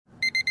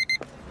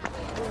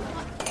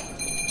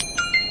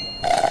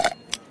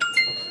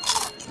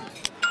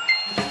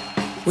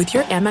With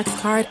your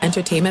Amex card,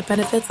 entertainment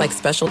benefits like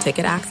special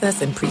ticket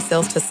access and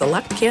pre-sales to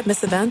select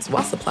can't-miss events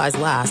while supplies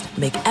last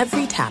make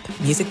every tap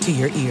music to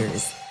your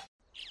ears.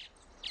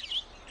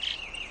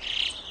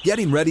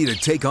 Getting ready to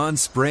take on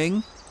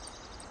spring?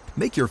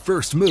 Make your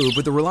first move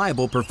with the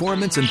reliable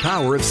performance and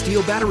power of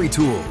Steel battery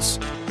tools.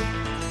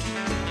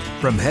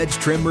 From hedge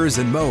trimmers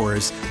and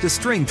mowers to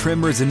string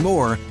trimmers and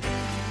more,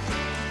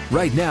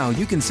 right now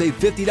you can save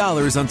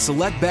 $50 on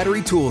select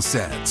battery tool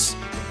sets.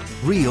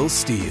 Real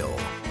Steel.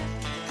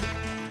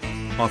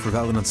 Offer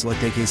valid on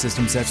select AK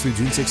system sets through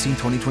June 16,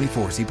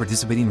 2024. See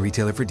participating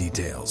retailer for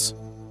details.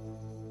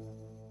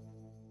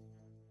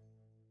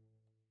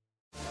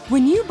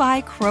 When you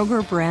buy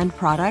Kroger brand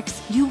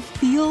products, you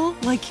feel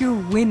like you're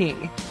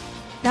winning.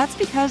 That's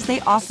because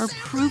they offer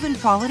proven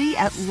quality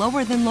at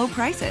lower than low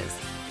prices.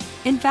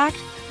 In fact,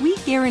 we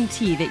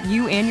guarantee that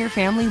you and your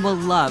family will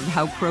love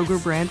how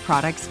Kroger brand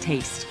products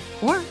taste,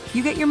 or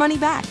you get your money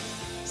back.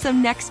 So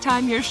next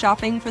time you're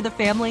shopping for the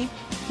family,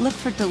 look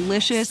for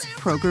delicious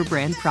Kroger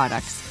brand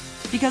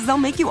products, because they'll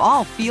make you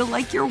all feel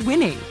like you're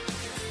winning.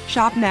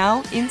 Shop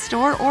now,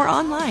 in-store, or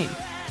online.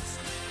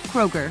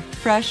 Kroger,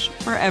 fresh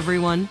for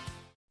everyone.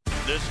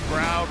 This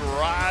crowd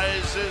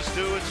rises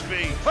to its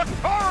feet.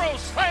 Vaccaro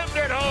slammed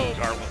it home.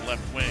 Garland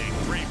left wing,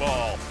 free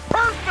ball.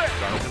 Perfect!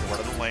 Garland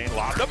went to the lane,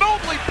 lobbed to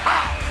Mobley.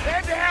 Pow!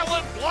 And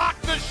Allen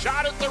blocked the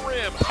shot at the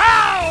rim.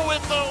 Pow!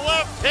 With the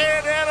left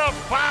hand and a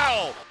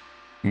foul.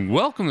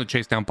 Welcome to the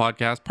Chase Down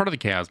Podcast, part of the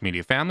Cavs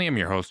Media family. I'm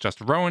your host,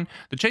 Justin Rowan.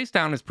 The Chase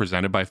Down is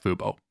presented by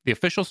Fubo, the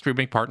official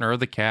streaming partner of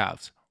the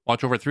Cavs.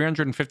 Watch over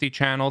 350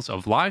 channels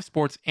of live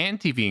sports and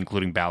TV,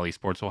 including Bally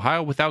Sports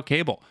Ohio, without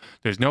cable.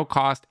 There's no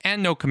cost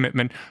and no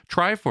commitment.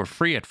 Try for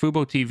free at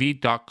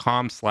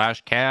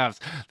FuboTV.com/Cavs.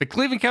 The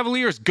Cleveland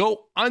Cavaliers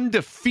go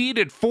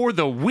undefeated for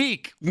the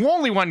week.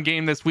 Only one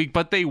game this week,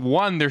 but they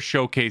won their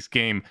showcase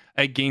game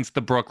against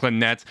the Brooklyn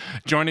Nets.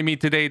 Joining me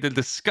today to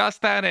discuss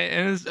that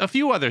and a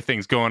few other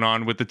things going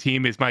on with the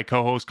team is my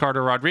co-host,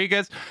 Carter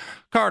Rodriguez.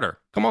 Carter,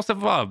 ¿cómo se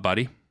va,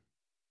 buddy?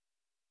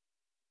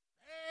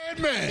 Bad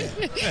man.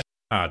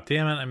 Oh,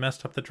 damn it. I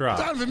messed up the drop.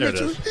 Donovan There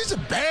Mitchell, it is. he's a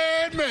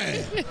bad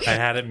man. I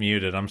had it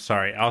muted. I'm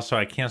sorry. Also,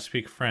 I can't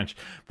speak French.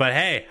 But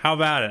hey, how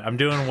about it? I'm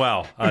doing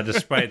well,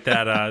 despite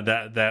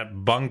that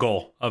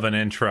bungle of an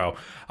intro.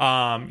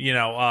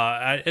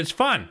 It's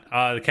fun.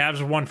 The Cavs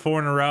have won 4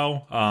 in a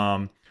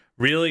row.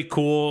 Really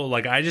cool.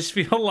 Like, I just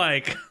feel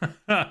like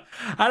I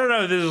don't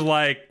know if this is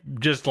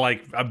just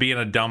being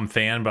a dumb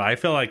fan, but I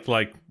feel like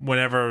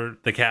whenever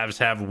the Cavs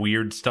have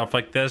weird stuff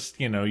like this,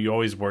 you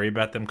always worry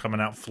about them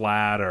coming out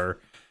flat or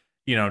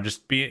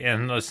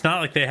and it's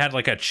not like they had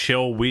like a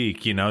chill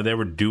week, they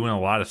were doing a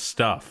lot of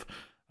stuff.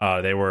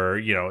 They were,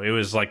 it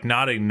was like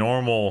not a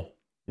normal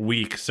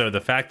week. So the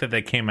fact that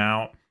they came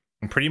out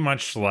and pretty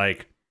much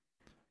took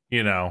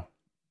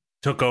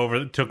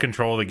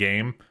control of the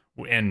game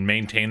and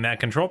maintained that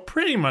control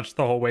pretty much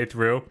the whole way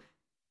through.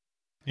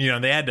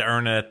 They had to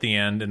earn it at the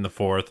end in the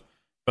fourth,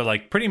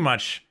 but pretty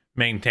much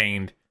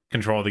maintained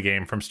control of the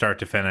game from start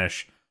to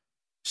finish.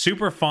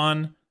 Super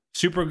fun.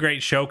 Super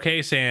great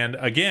showcase, and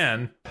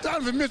again,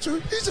 Donovan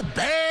Mitchell, he's a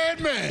bad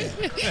man.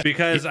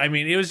 Because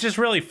it was just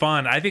really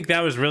fun. I think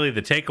that was really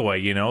the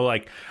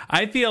takeaway.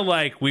 I feel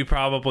like we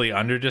probably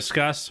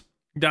under-discuss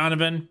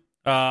Donovan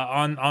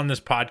on this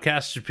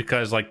podcast, just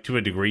because to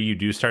a degree you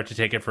do start to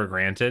take it for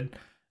granted,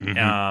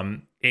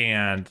 and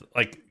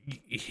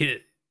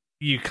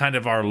you kind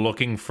of are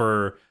looking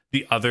for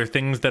the other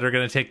things that are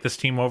going to take this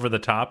team over the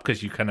top,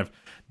 because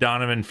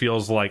Donovan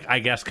feels like, I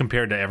guess,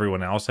 compared to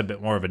everyone else, a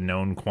bit more of a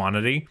known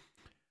quantity.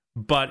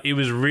 But it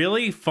was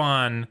really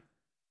fun,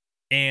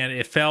 and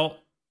it felt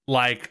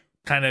like,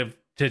 kind of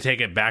to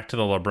take it back to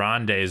the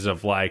LeBron days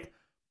of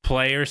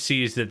player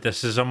sees that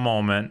this is a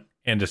moment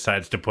and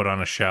decides to put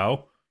on a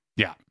show.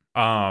 Yeah.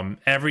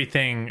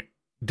 Everything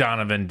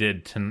Donovan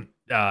did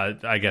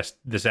I guess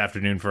this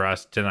afternoon for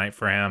us, tonight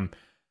for him,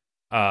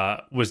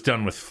 was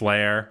done with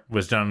flair,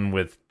 was done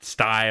with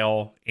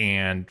style,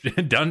 and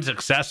done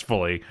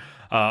successfully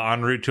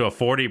en route to a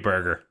 40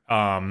 burger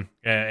and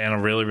a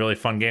really, really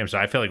fun game. So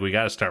I feel like we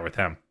got to start with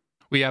him.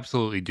 We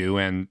absolutely do.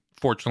 And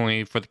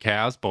fortunately for the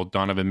Cavs, both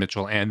Donovan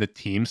Mitchell and the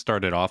team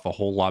started off a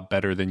whole lot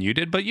better than you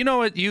did. But you know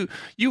what? You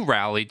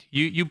rallied.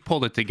 You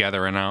pulled it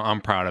together, and I'm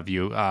proud of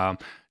you.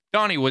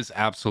 Donnie was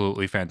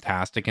absolutely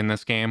fantastic in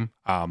this game.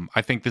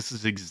 I think this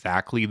is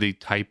exactly the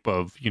type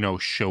of,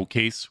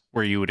 showcase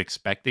where you would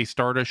expect a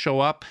star to show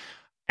up.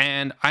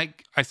 And I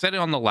said it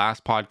on the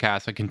last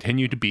podcast, I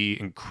continue to be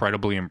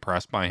incredibly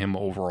impressed by him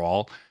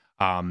overall,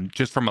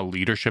 just from a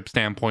leadership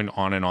standpoint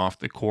on and off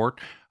the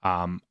court.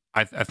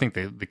 I think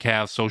the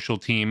Cavs social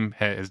team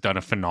has done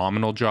a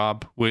phenomenal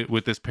job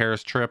with this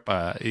Paris trip.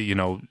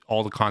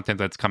 All the content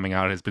that's coming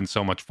out has been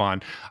so much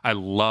fun. I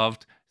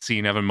loved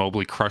seeing Evan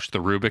Mobley crush the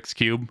Rubik's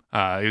Cube.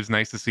 It was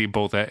nice to see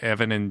both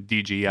Evan and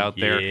DG out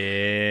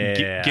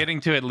there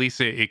getting to at least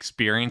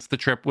experience the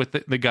trip with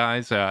the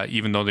guys,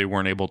 even though they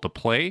weren't able to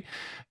play.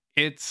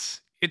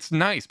 It's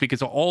nice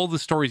because all the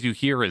stories you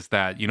hear is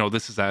that,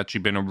 this has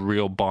actually been a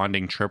real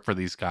bonding trip for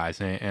these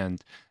guys.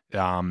 And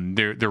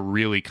They're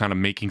really kind of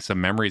making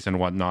some memories and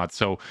whatnot.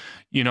 So,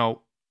 you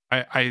know,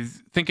 I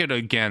think it,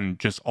 again,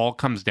 just all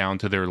comes down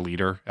to their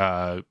leader,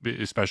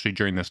 especially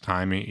during this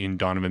time in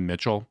Donovan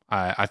Mitchell.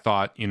 I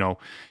thought, you know,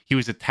 he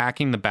was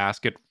attacking the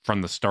basket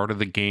from the start of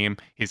the game.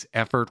 His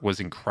effort was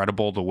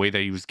incredible. The way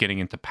that he was getting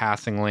into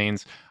passing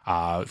lanes,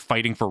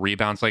 fighting for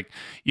rebounds. Like,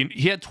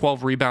 he had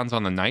 12 rebounds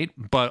on the night,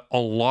 but a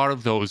lot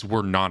of those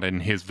were not in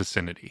his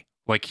vicinity.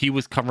 Like, he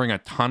was covering a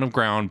ton of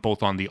ground,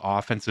 both on the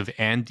offensive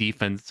and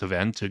defensive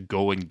end, to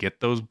go and get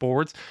those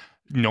boards,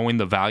 knowing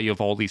the value of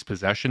all these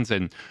possessions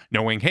and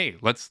knowing, hey,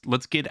 let's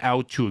get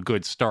out to a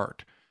good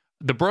start.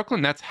 The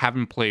Brooklyn Nets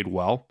haven't played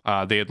well.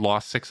 They had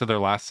lost 6 of their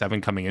last 7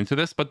 coming into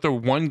this, but the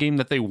one game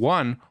that they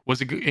won was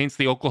against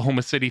the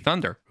Oklahoma City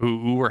Thunder,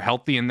 who were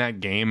healthy in that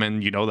game,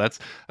 and you know that's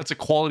a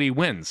quality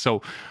win.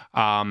 So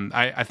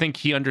I think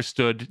he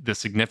understood the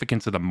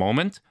significance of the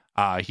moment.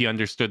 He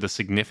understood the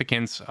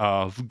significance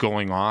of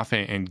going off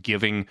and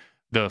giving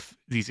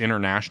these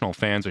international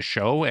fans a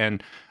show,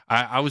 and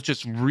I was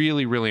just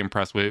really, really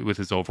impressed with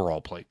his overall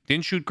play.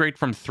 Didn't shoot great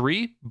from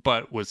 3,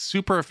 but was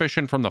super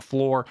efficient from the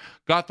floor,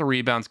 got the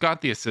rebounds,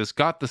 got the assists,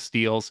 got the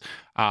steals.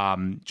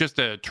 Just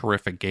a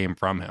terrific game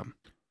from him.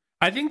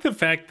 I think the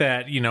fact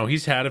that, you know,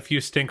 he's had a few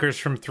stinkers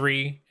from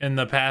 3 in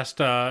the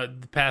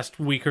past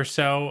week or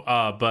so,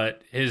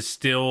 but is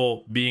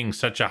still being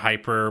such a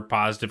hyper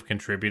positive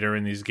contributor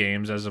in these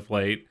games as of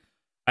late,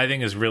 I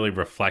think is really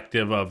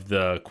reflective of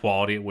the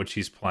quality at which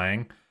he's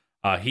playing.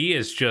 He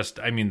is just,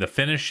 I mean, the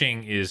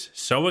finishing is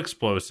so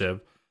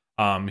explosive.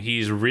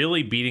 He's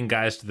really beating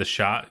guys to the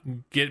shot,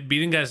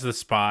 beating guys to the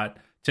spot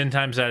 10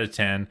 times out of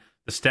 10.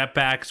 The step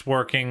back's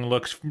working,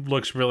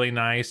 looks really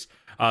nice.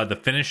 The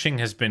finishing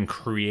has been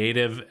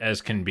creative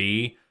as can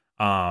be.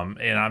 And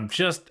I'm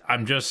just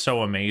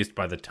so amazed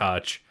by the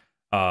touch.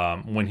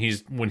 When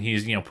he's,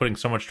 you know, putting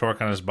so much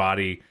torque on his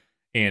body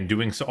and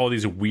doing all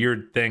these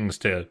weird things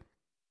to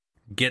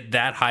get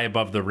that high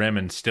above the rim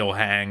and still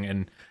hang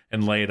and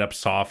lay it up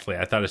softly.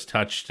 I thought his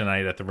touch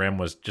tonight at the rim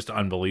was just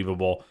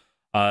unbelievable.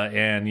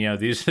 And, you know,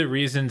 these are the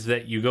reasons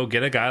that you go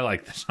get a guy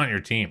like this on your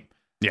team.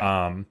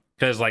 Yeah.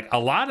 Because, like, a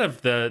lot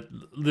of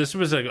this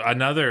was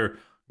another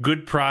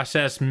good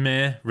process,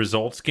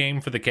 results game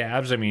for the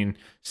Cavs. I mean,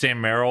 Sam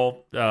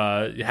Merrill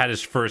had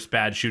his first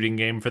bad shooting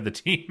game for the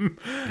team.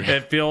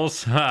 It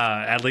feels,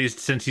 at least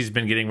since he's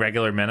been getting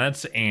regular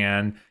minutes.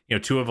 And, you know,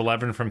 2 of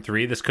 11 from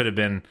 3. This could have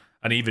been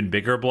an even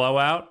bigger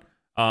blowout.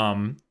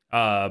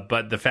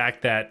 But the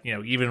fact that, you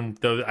know, even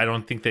though I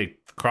don't think they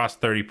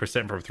crossed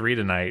 30% from 3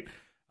 tonight,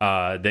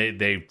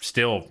 they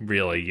still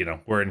really, you know,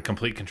 were in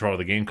complete control of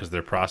the game because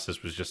their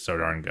process was just so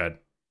darn good.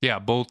 Yeah,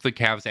 both the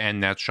Cavs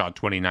and Nets shot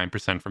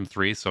 29% from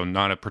 3, so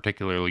not a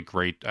particularly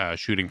great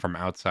shooting from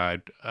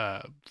outside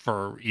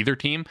for either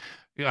team.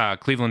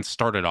 Cleveland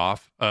started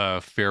off a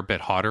fair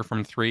bit hotter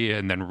from 3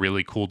 and then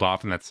really cooled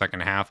off in that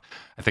second half.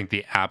 I think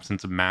the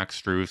absence of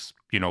Max Strus,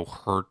 you know,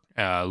 hurt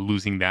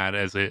losing that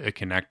as a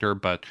connector.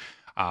 But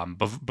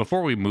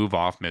before we move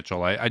off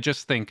Mitchell, I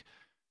just think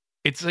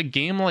it's a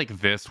game like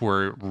this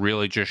where it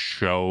really just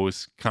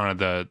shows kind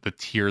of the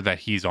tier that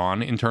he's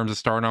on in terms of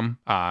stardom.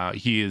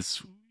 He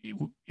is,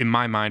 in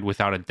my mind,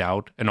 without a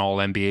doubt, an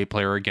all-NBA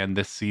player again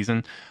this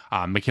season.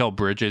 Mikal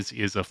Bridges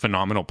is a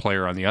phenomenal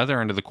player on the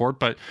other end of the court,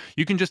 but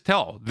you can just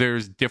tell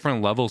there's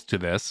different levels to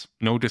this.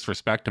 No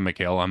disrespect to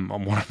Mikal. I'm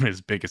one of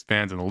his biggest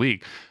fans in the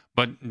league,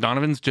 but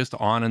Donovan's just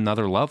on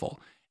another level.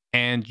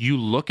 And you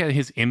look at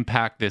his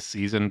impact this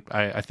season,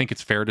 I think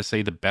it's fair to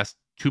say the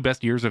two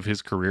best years of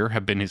his career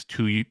have been his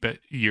 2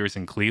 years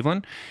in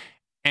Cleveland.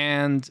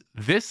 And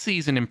this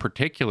season in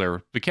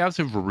particular, the Cavs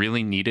have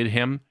really needed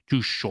him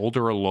to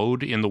shoulder a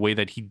load in the way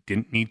that he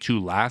didn't need to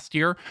last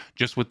year,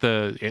 just with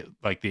the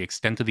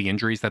extent of the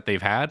injuries that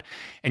they've had.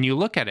 And you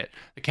look at it,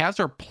 the Cavs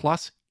are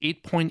plus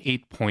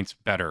 8.8 points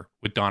better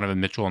with Donovan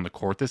Mitchell on the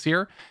court this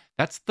year.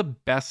 That's the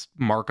best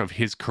mark of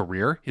his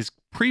career. His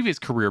previous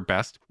career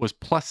best was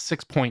plus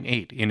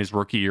 6.8 in his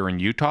rookie year in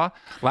Utah.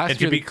 And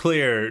to be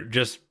clear,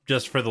 just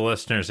for the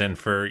listeners and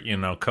for, you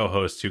know,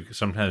 co-hosts who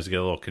sometimes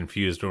get a little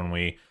confused when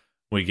we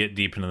get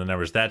deep into the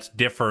numbers, that's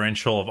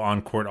differential of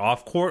on-court,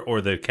 off-court, or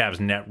the Cavs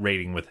net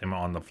rating with him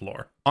on the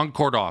floor?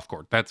 On-court,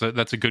 off-court. That's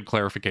a good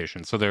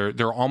clarification. So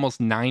they're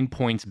almost 9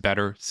 points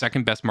better,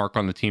 second best mark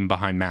on the team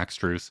behind Max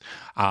Strus.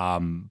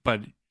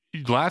 But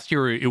last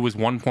year it was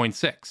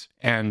 1.6,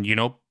 and you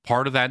know,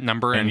 part of that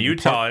number in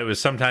Utah, it was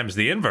sometimes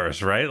the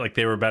inverse, right? Like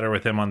they were better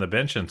with him on the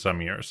bench in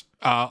some years.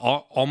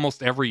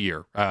 Almost every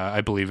year,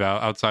 I believe,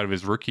 outside of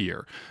his rookie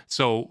year.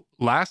 So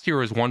last year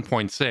was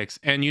 1.6,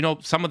 and you know,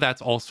 some of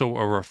that's also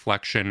a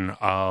reflection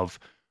of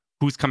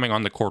who's coming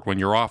on the court when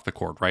you're off the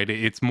court, right?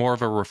 It's more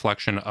of a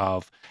reflection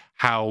of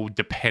how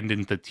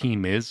dependent the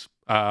team is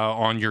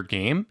on your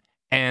game.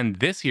 And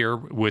this year,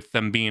 with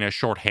them being as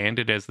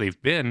shorthanded as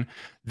they've been,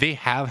 they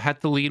have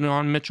had to lean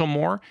on Mitchell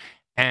more.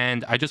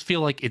 And I just feel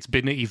like it's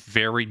been a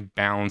very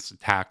balanced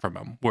attack from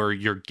him, where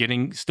you're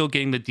still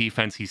getting the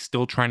defense. He's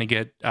still trying to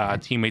get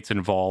teammates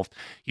involved.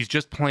 He's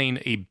just playing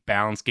a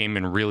balanced game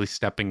and really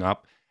stepping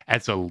up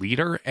as a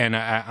leader. And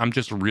I'm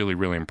just really,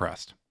 really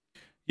impressed.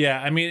 Yeah,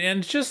 I mean, and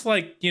it's just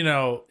like,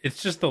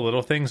 it's just the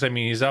little things. I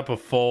mean, he's up a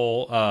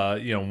full,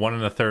 1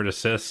 1/3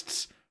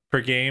 assists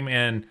per game.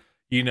 And,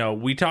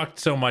 we talked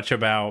so much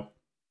about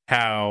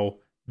how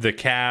the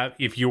Cavs,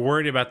 if you're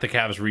worried about the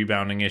Cavs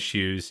rebounding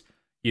issues,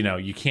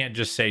 you can't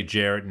just say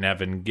Jarrett and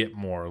Evan get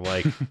more.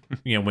 Like,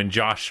 when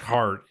Josh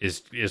Hart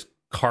is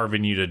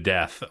carving you to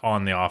death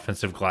on the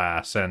offensive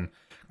glass, and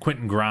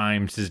Quentin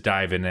Grimes is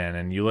diving in,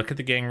 and you look at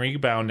the gang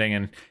rebounding,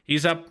 and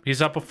he's up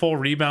a full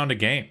rebound a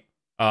game.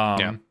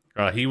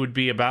 He would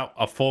be about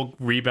a full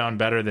rebound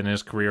better than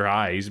his career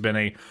high. He's been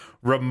a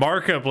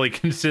remarkably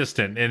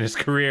consistent in his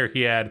career.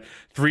 He had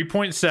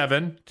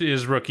 3.7 to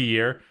his rookie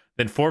year,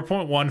 then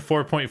 4.1,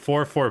 4.4,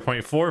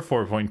 4.4,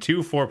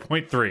 4.2,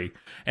 4.3,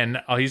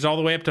 and he's all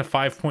the way up to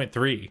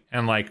 5.3.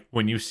 And like,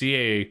 when you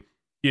see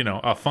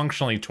a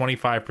functionally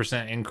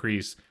 25%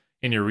 increase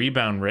in your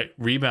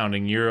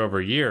rebounding year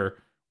over year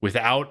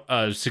without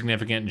a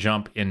significant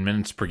jump in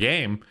minutes per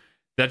game,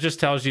 that just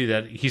tells you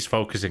that he's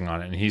focusing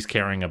on it and he's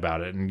caring about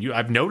it. And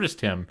I've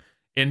noticed him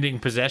ending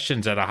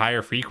possessions at a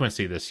higher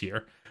frequency this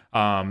year.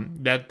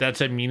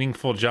 That's a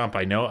meaningful jump.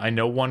 I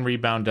know 1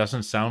 rebound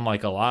doesn't sound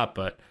like a lot,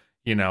 but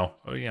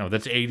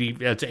that's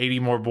 80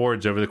 more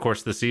boards over the course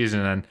of the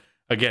season. And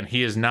again,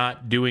 he is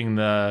not doing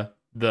the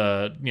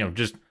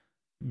just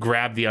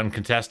grab the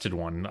uncontested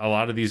one. A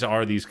lot of these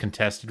are these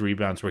contested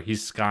rebounds where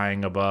he's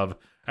skying above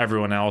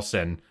everyone else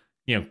and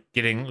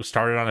getting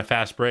started on a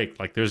fast break.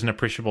 Like, there's an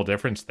appreciable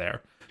difference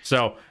there.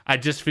 So I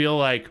just feel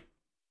like,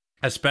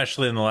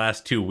 especially in the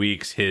last 2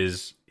 weeks,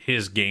 his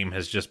game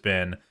has just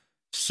been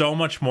so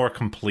much more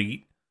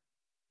complete.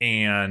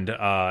 And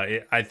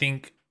I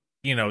think,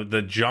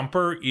 the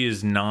jumper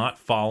is not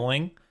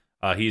falling.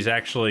 He's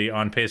actually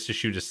on pace to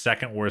shoot his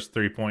second worst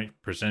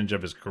 3-point percentage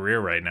of his career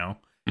right now.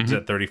 He's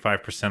at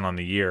 35% on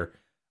the year.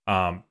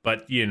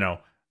 But,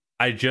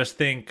 I just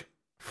think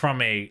from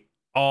a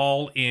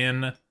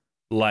all-in,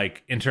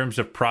 like, in terms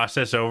of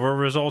process over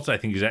results, I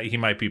think he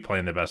might be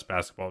playing the best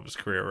basketball of his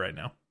career right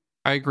now.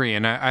 I agree.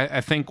 And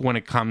I think when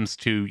it comes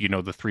to, the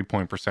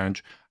 3-point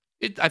percentage,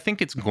 I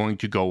think it's going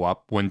to go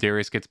up when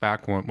Darius gets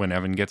back, when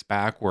Evan gets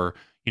back, where,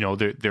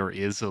 there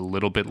is a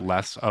little bit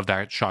less of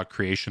that shot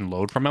creation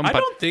load from him. I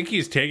don't think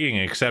he's taking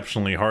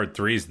exceptionally hard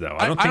threes, though.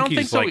 I don't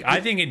think so. I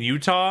think in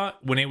Utah,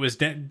 when it was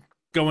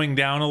going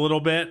down a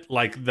little bit,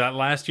 like that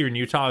last year in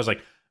Utah, I was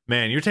like,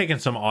 man, you're taking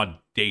some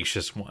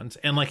audacious ones.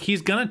 And like,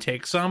 he's going to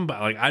take some,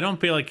 but like, I don't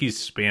feel like he's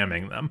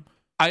spamming them.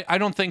 I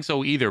don't think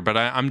so either, but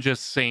I'm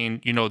just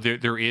saying,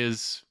 there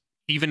is,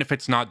 even if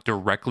it's not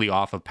directly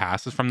off of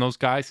passes from those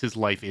guys, his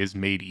life is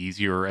made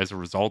easier as a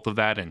result of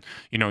that. And,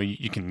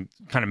 you can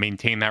kind of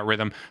maintain that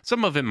rhythm.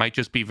 Some of it might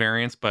just be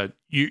variance, but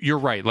you're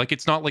right. Like,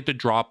 it's not like the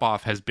drop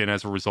off has been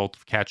as a result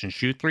of catch and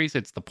shoot threes.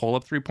 It's the pull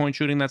up 3-point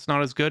shooting that's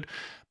not as good.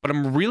 But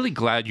I'm really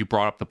glad you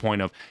brought up the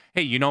point of,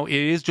 hey, it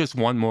is just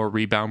 1 more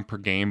rebound per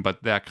game,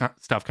 but that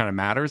stuff kind of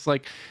matters.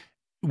 Like,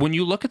 when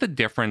you look at the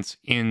difference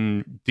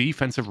in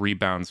defensive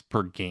rebounds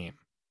per game,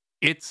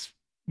 it's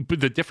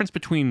the difference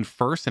between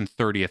first and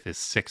 30th is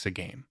 6 a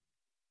game.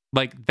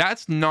 Like,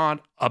 that's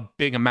not a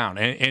big amount.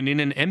 And in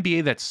an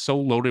NBA that's so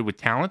loaded with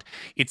talent,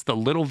 it's the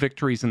little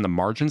victories in the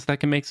margins that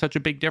can make such a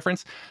big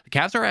difference. The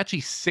Cavs are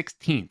actually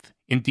 16th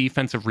in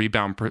defensive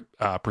rebound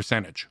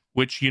percentage,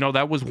 which,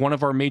 that was one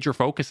of our major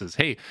focuses.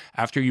 Hey,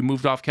 after you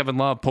moved off Kevin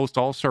Love post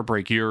All-Star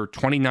break, you're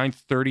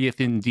 29th, 30th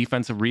in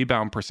defensive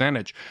rebound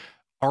percentage.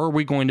 Are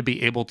we going to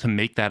be able to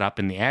make that up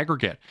in the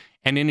aggregate?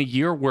 And in a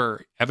year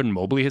where Evan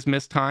Mobley has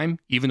missed time,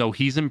 even though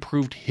he's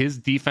improved his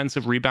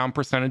defensive rebound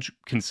percentage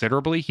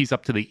considerably, he's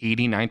up to the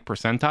 89th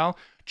percentile.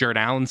 Jared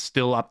Allen's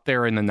still up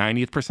there in the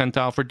 90th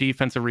percentile for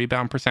defensive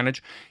rebound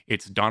percentage.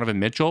 It's Donovan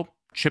Mitchell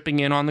chipping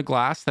in on the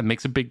glass that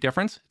makes a big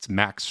difference. It's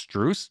Max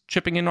Strus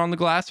chipping in on the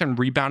glass and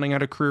rebounding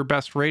at a career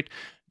best rate.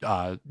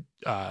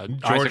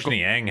 George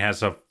Niang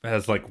has like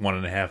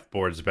 1.5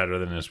 boards better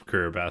than his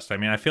career best. I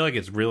mean, I feel like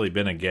it's really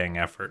been a gang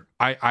effort.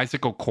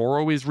 Isaac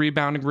Okoro is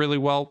rebounding really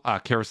well.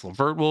 Karis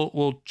LeVert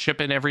will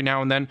chip in every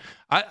now and then.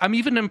 I'm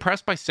even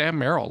impressed by Sam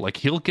Merrill. Like,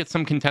 he'll get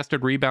some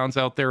contested rebounds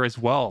out there as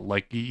well.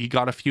 Like, he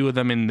got a few of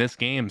them in this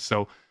game.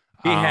 So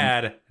he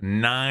had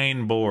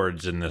 9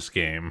 boards in this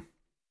game,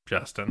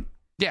 Justin.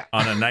 Yeah.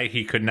 On a night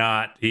he could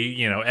not.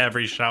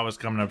 Every shot was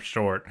coming up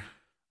short.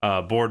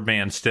 Board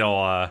man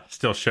still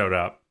showed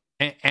up.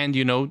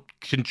 And,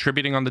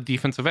 contributing on the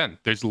defensive end.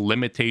 There's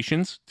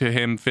limitations to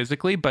him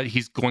physically, but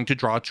he's going to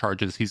draw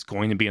charges. He's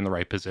going to be in the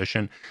right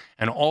position.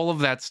 And all of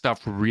that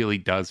stuff really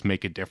does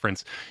make a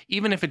difference,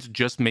 even if it's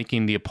just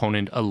making the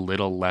opponent a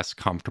little less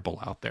comfortable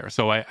out there.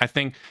 So I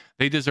think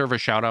they deserve a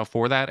shout out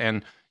for that.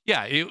 And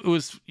yeah, it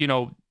was,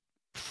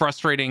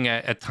 frustrating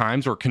at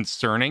times, or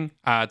concerning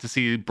to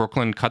see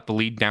Brooklyn cut the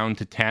lead down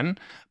to 10.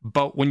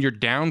 But when you're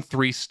down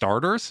 3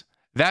 starters,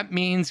 that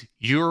means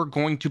you're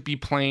going to be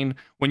playing,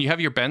 when you have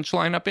your bench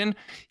lineup in,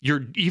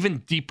 your even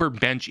deeper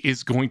bench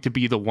is going to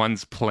be the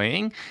ones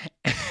playing.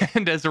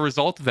 And as a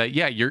result of that,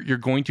 yeah, you're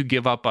going to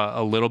give up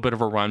a little bit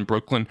of a run.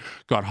 Brooklyn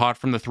got hot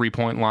from the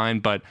 3-point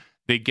line, but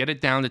They get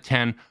it down to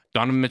 10.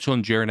 Donovan Mitchell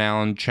and Jared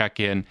Allen check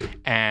in,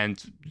 and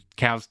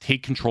Cavs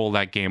take control of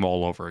that game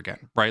all over again,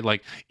 right?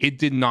 Like, it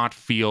did not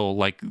feel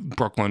like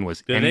Brooklyn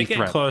was Did any they get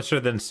threat. closer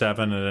than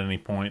 7 at any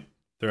point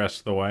the rest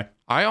of the way?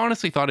 I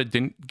honestly thought it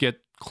didn't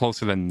get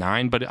closer than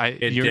 9, but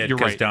you're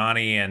did, right.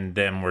 Donnie and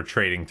them were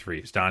trading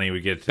threes. Donnie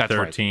would get to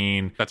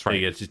 13. Right. That's right. They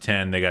get to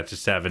 10. They got to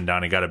 7.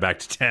 Donnie got it back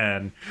to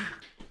 10.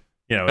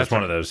 You know, it's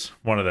one of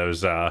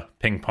those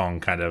ping pong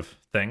kind of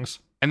things.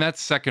 And that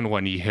second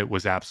one he hit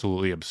was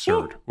absolutely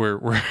absurd. Where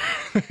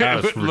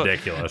that was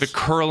ridiculous. The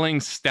curling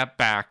step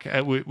back,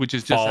 which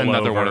is just Fall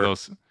another over. one of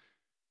those.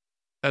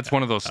 That's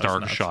one of those star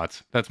nuts.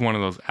 shots. That's one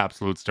of those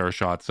absolute star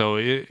shots. So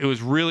it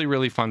was really,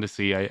 really fun to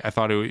see. I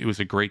thought it was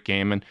a great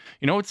game. And,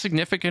 it's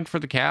significant for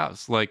the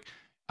Cavs. Like,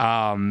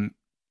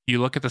 you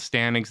look at the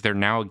standings, they're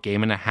now a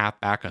game and a half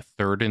back, a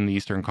third in the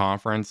Eastern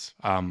Conference.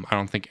 I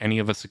don't think any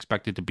of us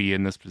expected to be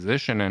in this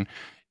position. And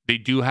they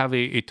do have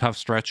a tough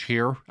stretch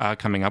here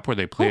coming up where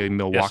they play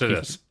Milwaukee. Yes, it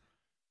is.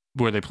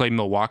 Where they play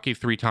Milwaukee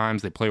 3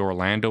 times. They play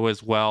Orlando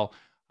as well.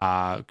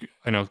 I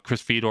know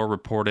Chris Fedor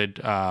reported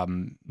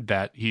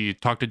that he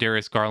talked to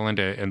Darius Garland,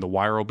 and the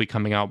wire will be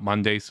coming out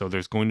Monday. So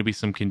there's going to be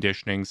some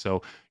conditioning.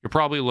 So you're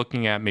probably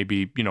looking at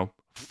maybe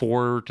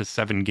 4 to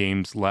 7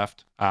 games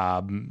left,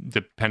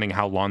 depending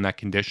how long that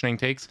conditioning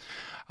takes.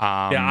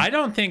 I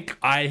don't think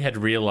I had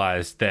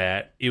realized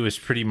that it was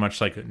pretty much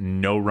like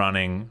no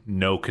running,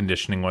 no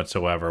conditioning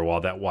whatsoever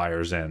while that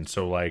wire's in.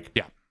 So like,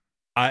 yeah,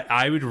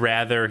 I would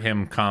rather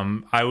him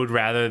come. I would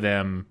rather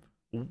them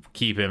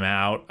keep him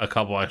out a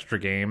couple extra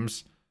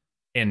games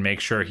and make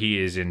sure he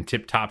is in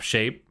tip top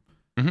shape.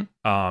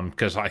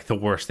 Because like the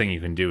worst thing you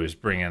can do is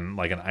bring in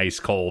like an ice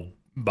cold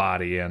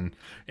body and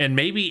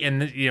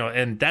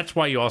that's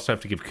why you also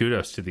have to give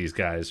kudos to these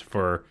guys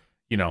for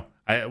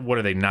what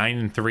are they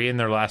 9-3 in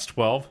their last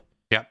 12?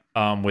 Yep.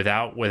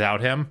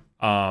 Without him,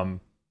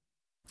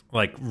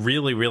 like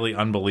really, really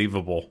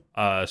unbelievable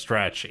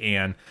stretch.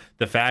 And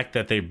the fact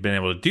that they've been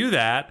able to do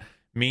that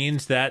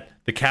means that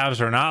the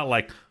Cavs are not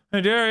like,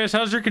 hey Darius,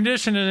 how's your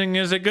conditioning?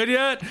 Is it good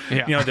yet?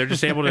 Yeah. They're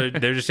just able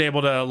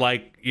to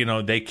like,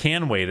 they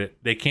can wait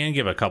it. They can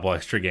give a couple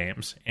extra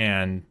games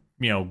and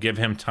give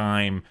him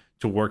time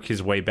to work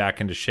his way back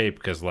into shape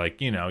because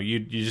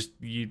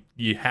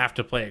you have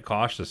to play it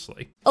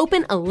cautiously.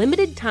 Open a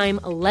limited time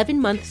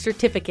 11-month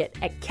certificate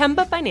at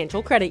Kemba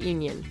Financial Credit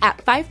Union. At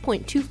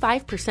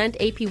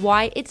 5.25%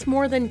 APY, it's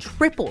more than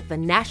triple the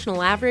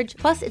national average,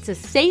 plus it's a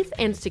safe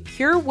and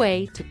secure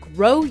way to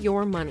grow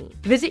your money.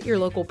 Visit your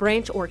local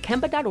branch or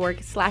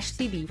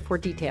kemba.org/CD for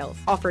details.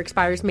 Offer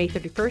expires May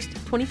 31st,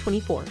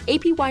 2024.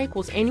 APY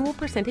equals annual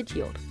percentage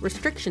yield.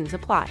 Restrictions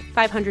apply.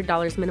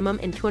 $500 minimum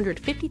and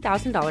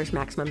 $250,000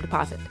 maximum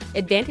deposit.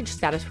 Advantage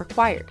status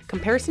required.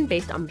 Comparison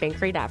based on bank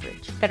rate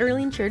average.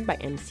 Federally insured by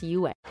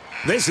NCUA.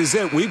 This is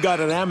it. We've got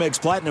an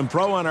Amex Platinum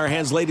Pro on our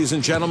hands, ladies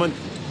and gentlemen.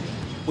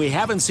 We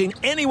haven't seen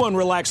anyone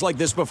relax like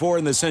this before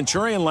in the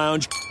Centurion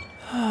Lounge.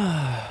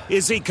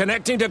 Is he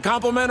connecting to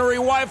complimentary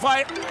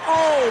Wi-Fi?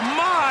 Oh,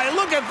 my.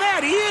 Look at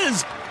that. He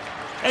is.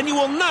 And you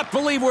will not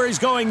believe where he's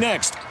going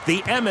next. The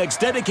Amex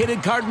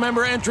dedicated card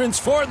member entrance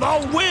for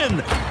the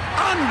win.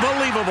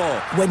 Unbelievable.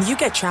 When you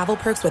get travel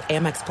perks with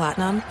Amex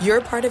Platinum,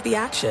 you're part of the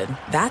action.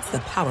 That's the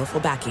powerful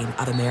backing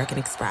of American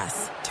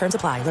Express. Terms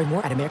apply. Learn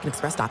more at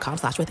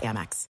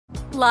americanexpress.com/withAmex.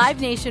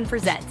 Live Nation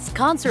presents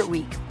Concert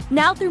Week.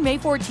 Now through May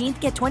 14th,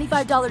 get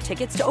 $25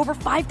 tickets to over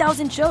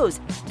 5,000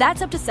 shows.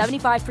 That's up to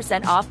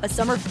 75% off a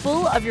summer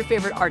full of your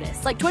favorite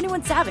artists like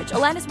 21 Savage,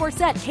 Alanis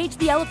Morissette, Cage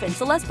the Elephant,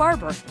 Celeste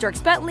Barber,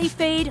 Dierks Bentley,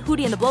 Fade,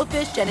 Hootie and the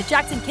Blowfish, Janet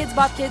Jackson, Kidz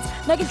Bop Kids,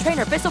 Meghan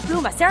Trainor, Peso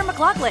Pluma, Sarah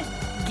McLachlan.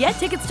 Get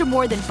tickets to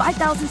more than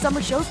 5,000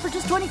 summer shows for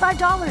just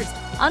 $25.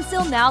 On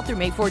sale now through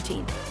May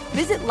 14th.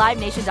 Visit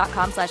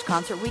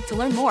LiveNation.com/Concert Week to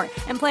learn more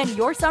and plan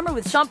your summer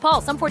with Sean Paul,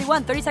 Sum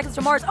 41, 30 Seconds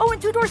to Mars,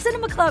 and Two Door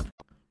Cinema Club.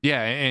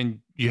 Yeah, and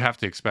you have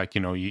to expect,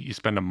 you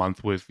spend a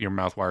month with your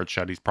mouth wired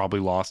shut. He's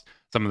probably lost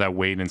some of that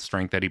weight and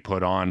strength that he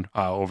put on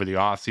over the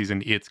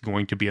offseason. It's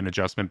going to be an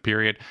adjustment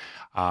period.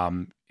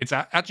 It's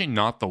actually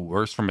not the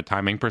worst from a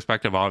timing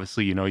perspective.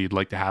 Obviously, you'd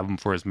like to have him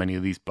for as many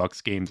of these Bucks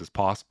games as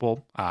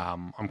possible.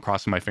 I'm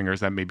crossing my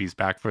fingers that maybe he's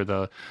back for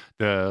the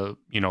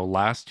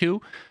last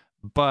 2.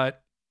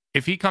 But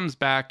if he comes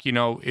back,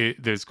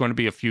 there's going to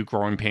be a few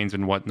growing pains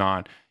and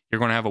whatnot. You're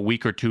going to have a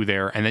week or 2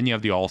 there, and then you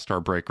have the All-Star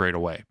break right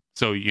away.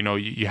 So,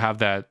 you have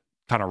that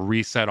kind of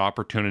reset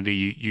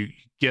opportunity. You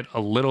get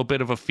a little bit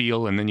of a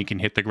feel, and then you can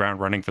hit the ground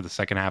running for the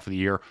second half of the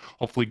year.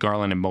 Hopefully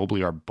Garland and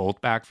Mobley are both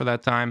back for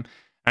that time.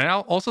 And I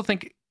also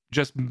think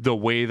just the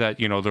way that,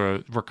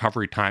 the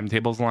recovery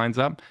timetables lines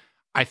up,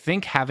 I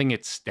think having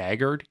it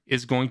staggered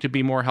is going to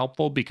be more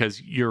helpful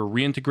because you're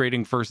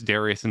reintegrating first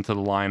Darius into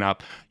the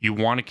lineup. You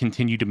want to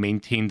continue to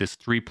maintain this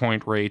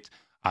 3-point rate.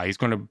 He's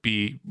going to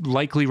be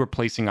likely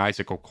replacing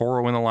Isaac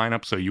Okoro in the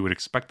lineup, so you would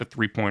expect the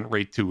 3-point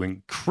rate to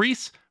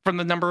increase from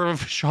the number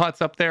of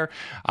shots up there.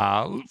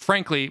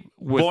 Frankly,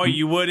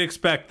 you would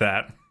expect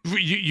that.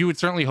 You would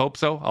certainly hope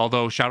so,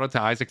 although shout out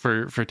to Isaac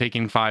for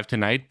taking 5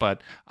 tonight.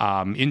 But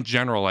in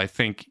general, I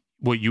think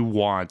what you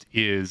want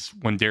is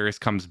when Darius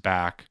comes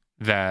back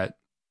that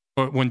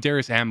when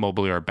Darius and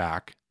Mobley are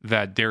back,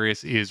 that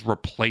Darius is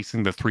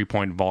replacing the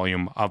 3-point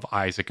volume of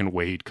Isaac and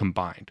Wade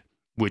combined,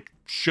 which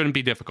shouldn't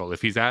be difficult.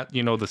 If he's at,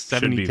 the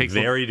 70 Should be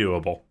very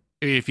doable.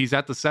 If he's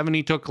at the 7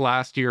 he took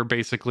last year,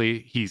 basically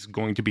he's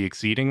going to be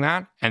exceeding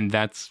that, and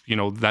that's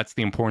the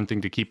important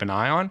thing to keep an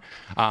eye on.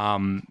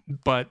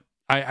 But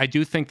I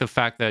do think the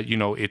fact that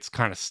it's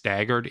kind of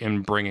staggered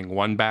in bringing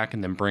one back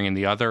and then bringing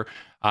the other,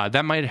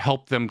 that might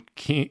help them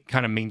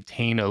kind of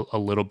maintain a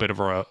little bit of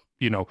a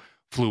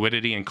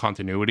fluidity and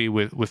continuity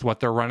with what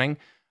they're running.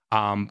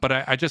 But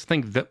I just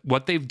think that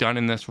what they've done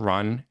in this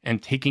run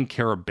and taking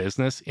care of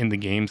business in the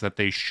games that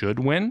they should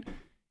win,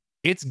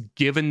 it's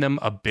given them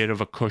a bit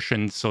of a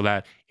cushion so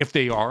that if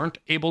they aren't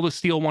able to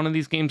steal one of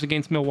these games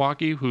against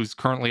Milwaukee, who's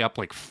currently up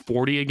like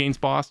 40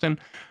 against Boston,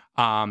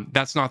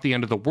 that's not the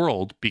end of the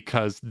world,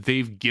 because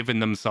they've given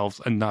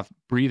themselves enough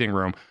breathing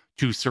room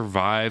to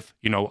survive,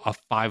 a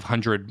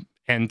 500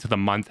 end to the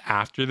month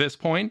after this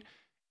point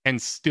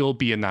and still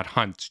be in that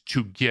hunt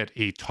to get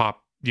a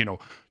top,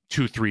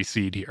 2-3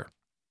 seed here.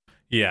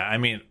 Yeah, I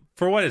mean,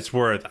 for what it's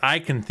worth, I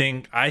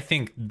think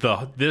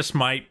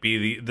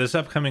this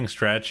upcoming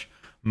stretch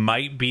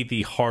might be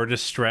the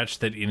hardest stretch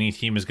that any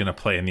team is going to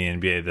play in the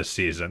NBA this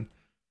season.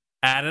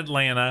 At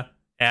Atlanta,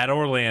 at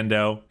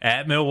Orlando,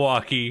 at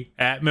Milwaukee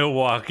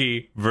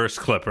versus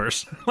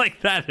Clippers.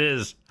 Like, that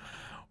is,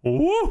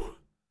 woo!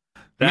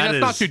 That's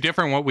not too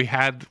different what we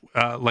had.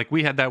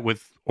 We had that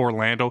with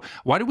Orlando.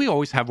 Why do we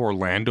always have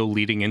Orlando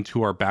leading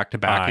into our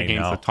back-to-back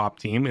against the top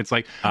team? It's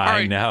like, all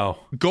right,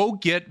 go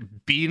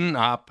get beaten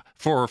up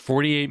for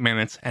 48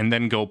 minutes and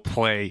then go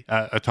play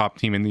a top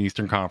team in the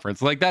Eastern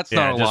Conference. Like, that's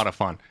not a lot of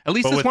fun. At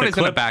least this one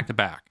isn't a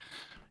back-to-back.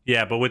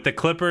 Yeah, but with the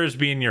Clippers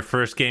being your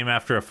first game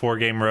after a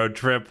 4-game road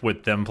trip,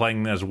 with them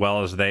playing as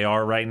well as they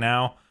are right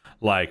now,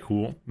 like,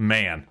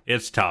 man,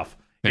 it's tough.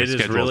 Their it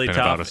is really tough.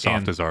 About as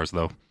soft as ours,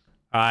 though.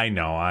 I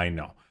know.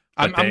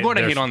 I'm going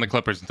to hate on the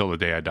Clippers until the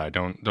day I die.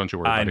 Don't you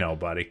worry. I know,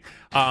 buddy.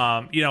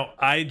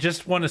 I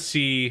just want to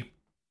see.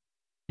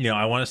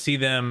 I want to see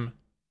them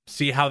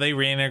see how they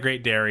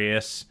reintegrate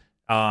Darius,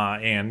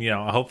 and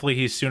hopefully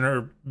he's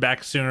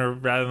back sooner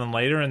rather than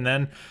later, and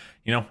then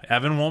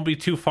Evan won't be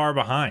too far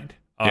behind.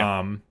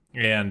 Yeah.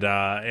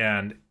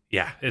 And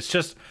it's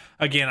just,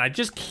 again, I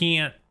just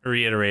can't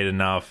reiterate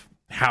enough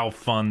how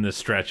fun this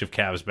stretch of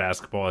Cavs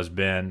basketball has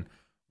been,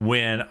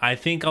 when I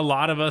think a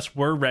lot of us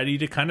were ready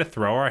to kind of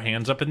throw our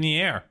hands up in the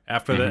air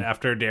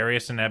after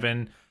Darius and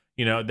Evan,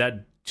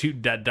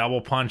 that double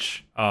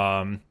punch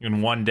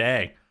in one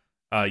day.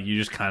 You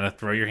just kind of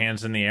throw your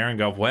hands in the air and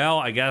go, well,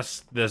 I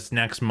guess this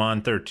next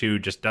month or two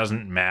just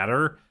doesn't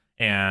matter,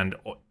 and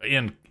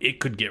it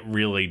could get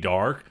really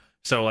dark.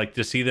 So, like,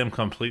 to see them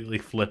completely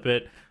flip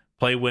it,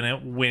 play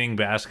winning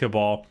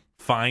basketball,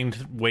 find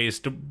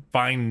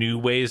new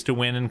ways to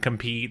win and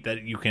compete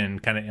that you can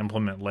kind of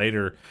implement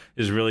later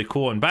is really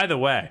cool. And by the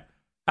way,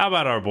 how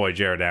about our boy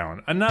Jared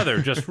Allen?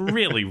 Another just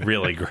really,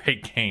 really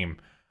great game.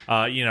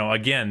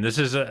 Again, this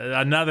is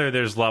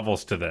there's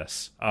levels to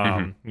this.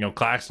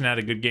 Claxton had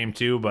a good game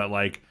too, but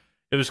like,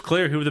 it was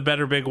clear who the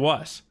better big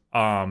was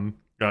in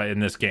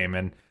this game.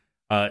 And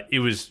it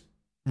was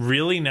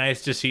really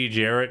nice to see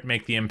Jarrett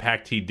make the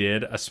impact he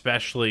did,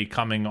 especially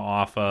coming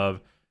off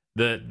of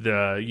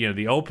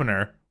the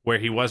opener where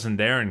he wasn't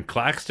there, and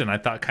Claxton, I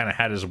thought, kind of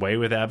had his way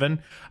with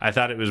Evan. I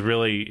thought it was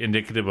really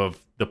indicative of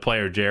the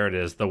player Jarrett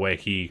is, the way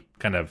he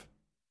kind of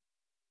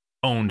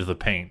owned the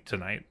paint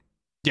tonight.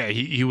 Yeah,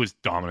 he was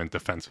dominant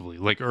defensively.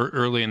 Like,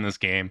 early in this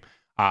game,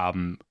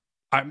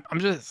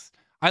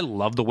 I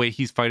love the way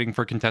he's fighting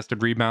for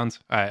contested rebounds.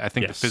 I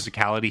think the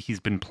physicality he's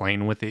been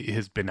playing with it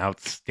has been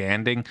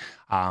outstanding.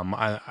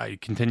 I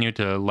continue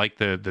to like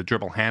the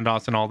dribble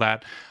handoffs and all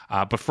that.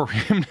 But for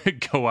him to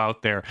go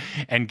out there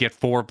and get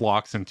 4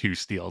 blocks and 2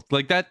 steals,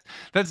 like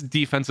that's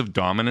defensive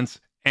dominance.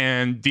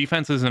 And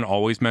defense isn't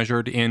always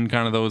measured in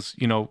kind of those,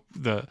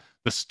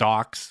 the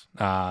stocks,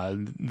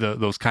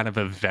 those kind of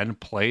event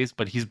plays,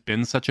 but he's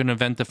been such an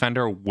event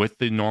defender with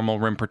the normal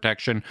rim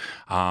protection.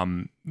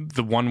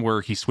 The one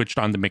where he switched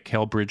on to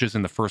Mikal Bridges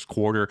in the first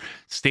quarter,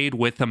 stayed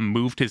with him,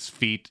 moved his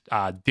feet,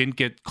 didn't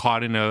get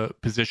caught in a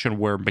position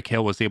where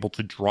Mikal was able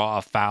to draw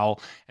a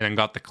foul and then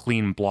got the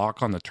clean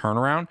block on the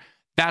turnaround.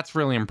 That's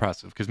really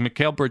impressive, because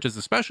Mikal Bridges,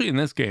 especially in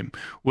this game,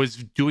 was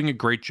doing a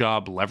great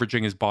job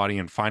leveraging his body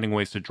and finding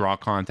ways to draw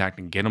contact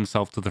and get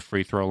himself to the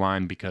free throw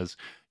line, because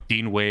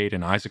Dean Wade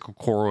and Isaac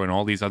Okoro and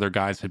all these other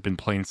guys had been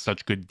playing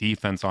such good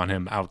defense on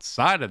him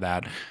outside of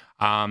that.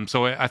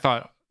 So I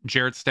thought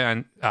Jarrett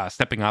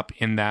stepping up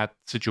in that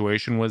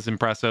situation was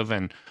impressive.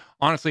 And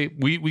honestly,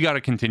 we got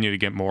to continue to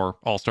get more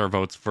all-star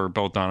votes for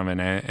both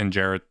Donovan and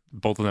Jarrett.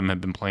 Both of them have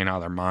been playing out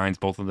of their minds.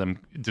 Both of them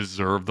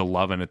deserve the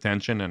love and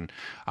attention. And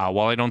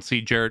while I don't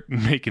see Jarrett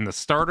making the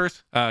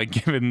starters,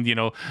 given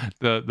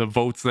the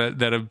votes that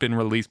have been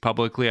released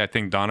publicly, I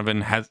think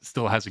Donovan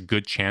still has a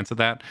good chance of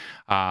that.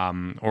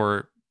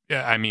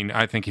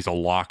 I think he's a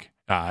lock,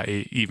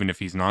 even if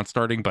he's not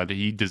starting, but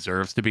he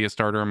deserves to be a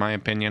starter, in my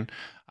opinion,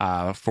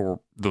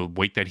 for the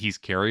weight that he's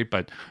carried.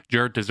 But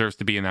Jarrett deserves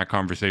to be in that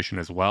conversation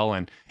as well.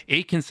 And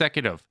 8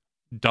 consecutive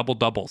double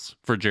doubles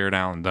for Jared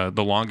Allen,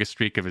 the longest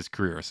streak of his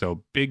career.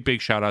 So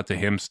big shout out to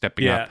him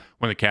stepping up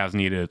when the Cavs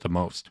needed it the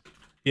most.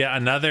 Yeah,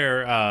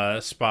 another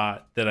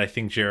spot that I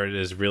think Jared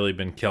has really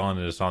been killing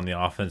is on the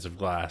offensive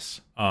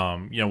glass.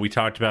 We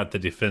talked about the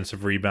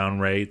defensive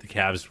rebound rate, the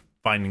Cavs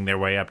finding their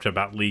way up to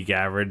about league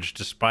average,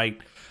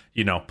 despite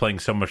playing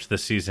so much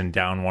this season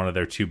down one of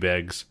their two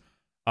bigs.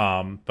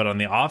 But on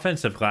the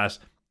offensive glass,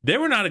 they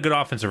were not a good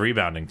offensive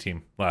rebounding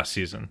team last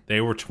season.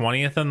 They were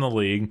 20th in the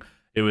league.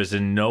 It was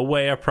in no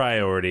way a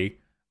priority.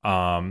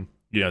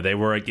 They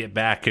were a get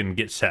back and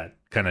get set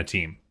kind of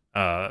team,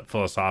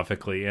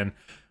 philosophically. And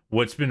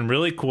what's been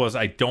really cool is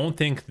I don't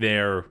think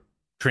their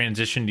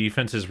transition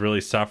defense has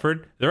really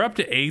suffered. They're up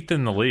to 8th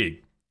in the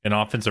league in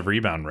offensive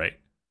rebound rate.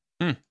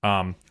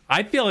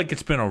 I feel like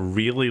it's been a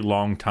really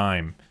long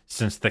time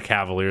since the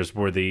Cavaliers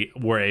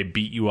were a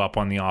beat you up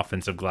on the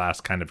offensive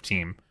glass kind of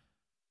team.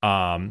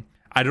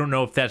 I don't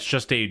know if that's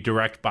just a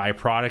direct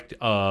byproduct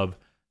of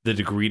the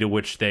degree to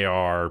which they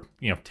are,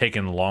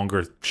 taking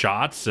longer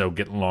shots, so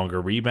getting longer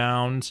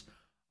rebounds.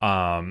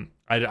 I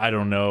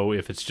don't know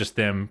if it's just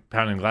them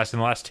pounding the glass. In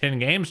the last 10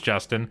 games,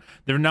 Justin,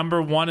 they're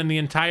number 1 in the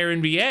entire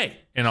NBA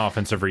in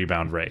offensive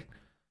rebound rate.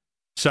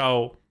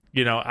 So,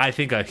 I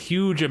think a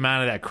huge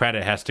amount of that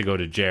credit has to go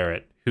to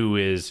Jarrett, who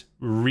is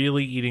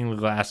really eating the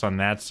glass on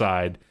that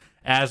side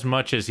as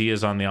much as he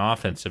is on the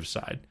offensive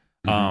side.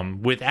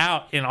 Again,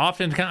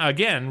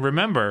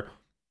 remember,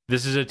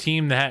 this is a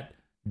team that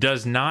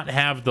does not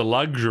have the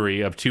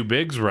luxury of two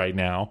bigs right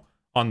now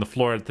on the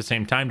floor at the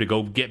same time to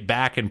go get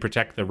back and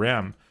protect the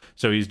rim.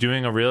 So he's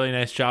doing a really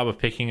nice job of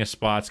picking his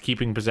spots,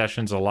 keeping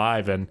possessions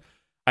alive. And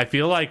I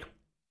feel like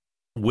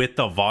with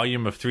the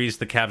volume of threes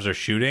the Cavs are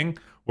shooting,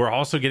 we're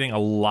also getting a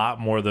lot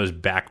more of those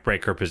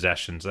backbreaker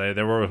possessions.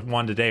 There were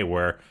one today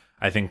where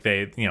I think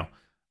they,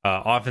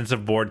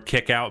 offensive board,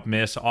 kick out,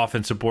 miss,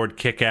 offensive board,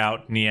 kick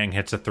out, Niang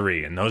hits a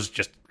three. And those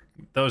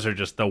are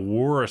just the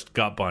worst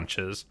gut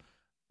bunches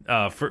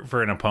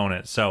for an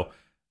opponent. So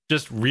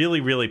just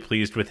really, really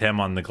pleased with him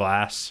on the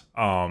glass.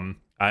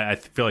 I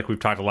feel like we've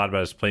talked a lot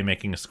about his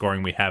playmaking and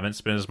scoring. We haven't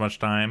spent as much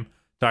time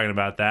talking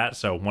about that,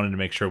 so wanted to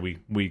make sure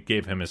we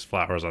gave him his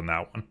flowers on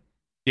that one.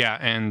 Yeah,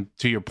 and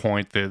to your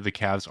point, the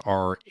Cavs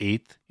are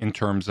 8th in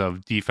terms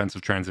of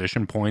defensive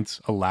transition points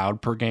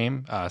allowed per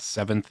game,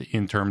 7th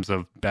in terms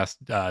of best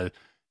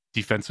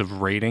defensive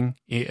rating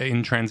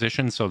in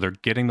transition. So they're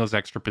getting those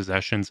extra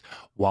possessions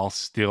while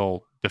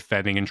still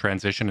defending in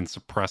transition and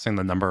suppressing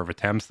the number of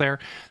attempts there.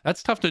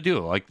 That's tough to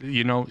do. Like,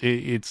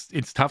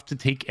 it's tough to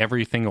take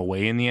everything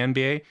away in the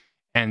NBA,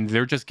 and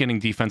they're just getting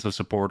defensive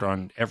support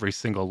on every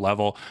single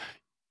level.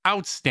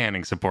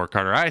 Outstanding support,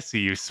 Carter. I see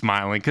you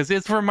smiling because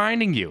it's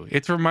reminding you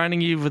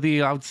of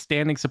the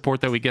outstanding support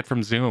that we get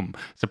from Zoom.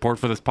 Support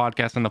for this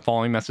podcast and the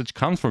following message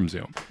comes from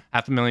Zoom.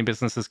 500,000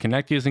 businesses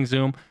connect using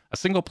Zoom, a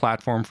single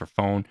platform for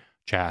phone,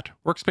 chat,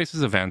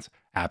 workspaces, events,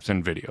 apps,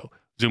 and video.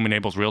 Zoom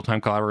enables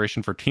real-time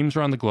collaboration for teams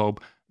around the globe.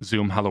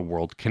 Zoom, how the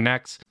world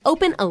connects.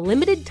 Open a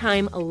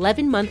limited-time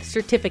 11-month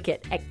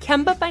certificate at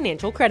Kemba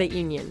Financial Credit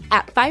Union.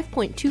 At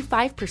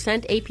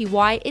 5.25%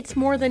 APY, it's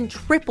more than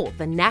triple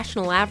the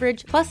national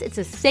average, plus it's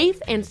a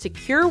safe and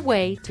secure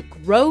way to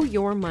grow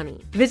your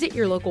money. Visit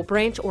your local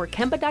branch or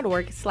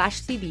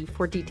kemba.org/CD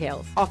for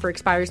details. Offer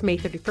expires May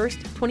 31st,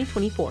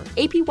 2024.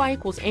 APY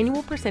equals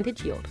annual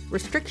percentage yield.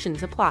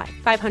 Restrictions apply.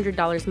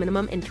 $500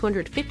 minimum and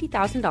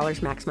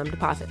 $250,000 maximum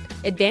deposit.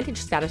 Advantage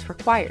status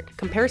required.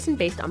 Comparison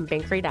based on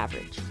bank rate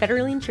average.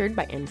 Federally insured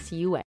by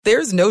NCUA.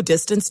 There's no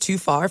distance too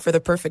far for the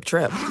perfect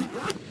trip.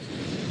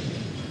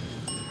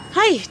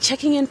 Hi,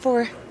 checking in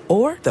for...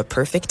 Or the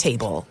perfect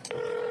table.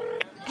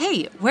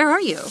 Hey, where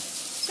are you?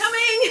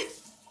 Coming!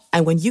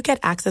 And when you get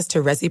access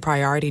to Resi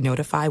Priority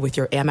Notify with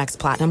your Amex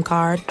Platinum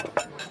card...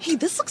 Hey,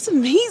 this looks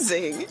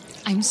amazing.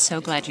 I'm so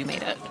glad you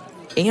made it.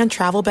 And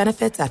travel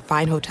benefits at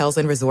fine hotels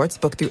and resorts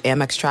booked through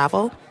Amex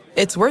Travel,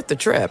 it's worth the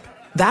trip.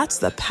 That's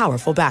the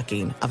powerful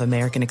backing of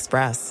American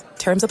Express.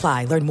 Terms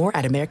apply. Learn more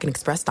at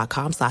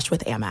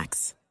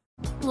americanexpress.com/withAmex.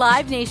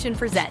 Live Nation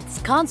presents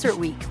Concert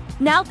Week.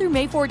 Now through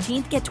May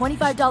 14th, get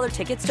 $25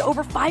 tickets to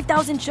over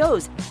 5,000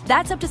 shows.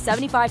 That's up to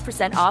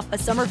 75% off a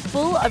summer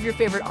full of your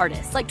favorite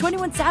artists like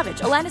 21 Savage,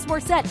 Alanis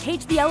Morissette,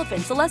 Cage the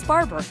Elephant, Celeste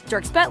Barber,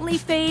 Dierks Bentley,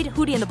 Fade,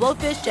 Hootie and the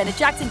Blowfish, Janet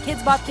Jackson,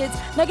 Kids Bop Kids,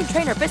 Meghan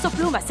Trainor, Peso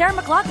Pluma, Sarah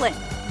McLachlan.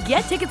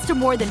 Get tickets to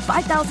more than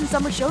 5,000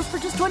 summer shows for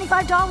just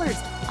 $25.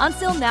 On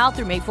sale now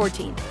through May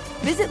 14th.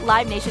 Visit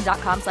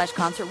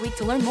LiveNation.com/Concert Week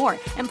to learn more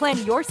and plan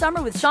your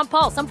summer with Sean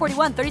Paul, Sum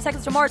 41, 30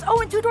 Seconds to Mars,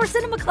 and Two Door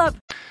Cinema Club.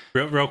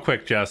 Real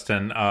quick,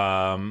 Justin.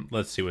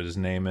 Let's see what his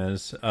name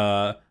is.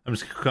 I'm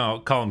just going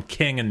to call him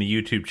King in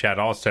the YouTube chat.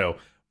 Also,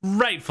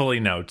 rightfully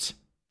notes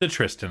the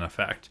Tristan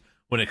effect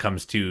when it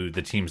comes to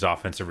the team's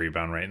offensive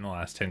rebound rate in the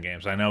last 10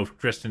 games. I know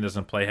Tristan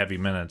doesn't play heavy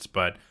minutes,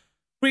 but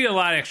we get a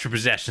lot of extra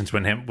possessions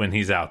when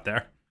he's out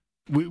there.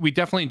 We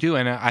definitely do.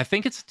 And I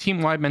think it's a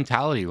team-wide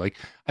mentality. Like,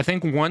 I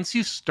think once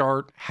you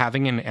start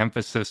having an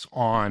emphasis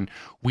on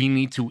we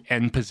need to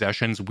end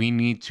possessions, we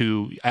need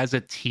to, as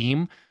a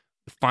team,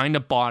 find a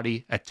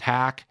body,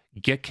 attack,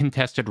 get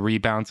contested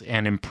rebounds,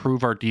 and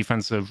improve our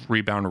defensive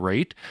rebound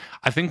rate.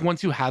 I think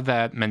once you have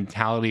that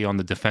mentality on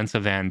the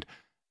defensive end,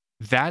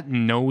 that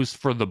nose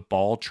for the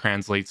ball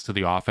translates to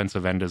the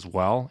offensive end as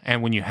well.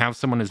 And when you have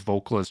someone as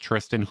vocal as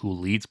Tristan, who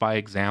leads by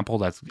example,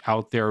 that's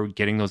out there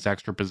getting those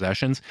extra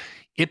possessions,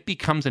 it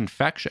becomes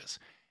infectious.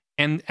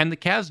 And the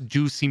Cavs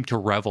do seem to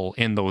revel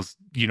in those,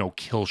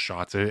 kill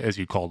shots, as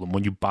you call them.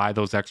 When you buy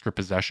those extra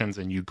possessions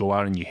and you go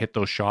out and you hit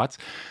those shots,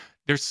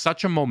 there's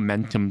such a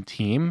momentum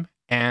team.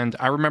 And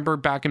I remember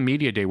back in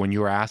media day when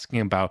you were asking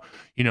about,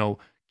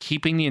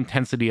 keeping the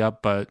intensity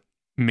up, but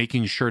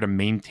making sure to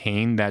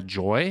maintain that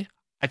joy.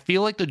 I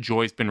feel like the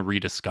joy's been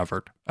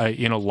rediscovered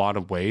in a lot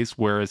of ways.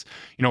 Whereas,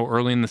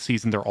 early in the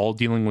season, they're all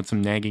dealing with some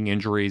nagging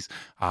injuries.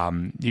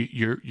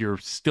 You're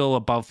still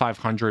above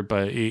 500,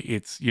 but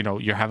it's,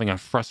 you're having a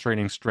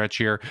frustrating stretch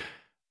here.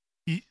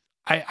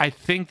 I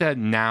think that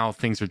now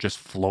things are just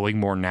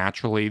flowing more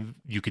naturally.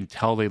 You can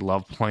tell they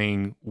love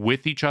playing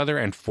with each other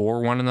and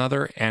for one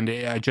another. And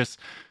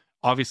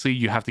obviously,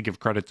 you have to give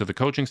credit to the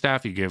coaching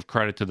staff. You give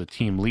credit to the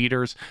team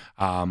leaders,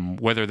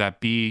 whether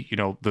that be,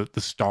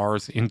 the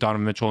stars in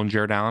Donovan Mitchell and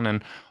Jared Allen,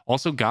 and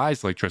also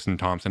guys like Tristan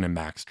Thompson and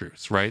Max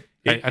Strus, right?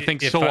 I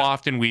think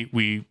often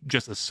we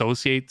just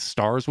associate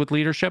stars with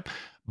leadership,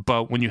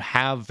 but when you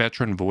have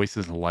veteran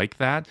voices like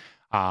that,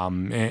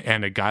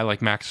 and a guy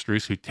like Max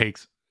Strus who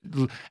takes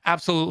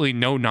absolutely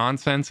no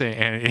nonsense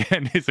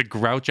and is a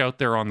grouch out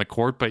there on the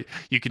court, but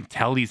you can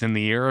tell he's in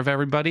the ear of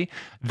everybody,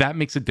 that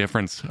makes a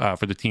difference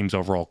for the team's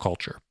overall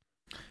culture.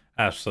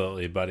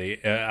 Absolutely,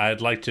 buddy. I'd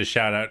like to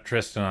shout out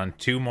Tristan on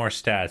 2 more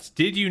stats.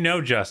 Did you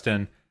know,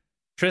 Justin,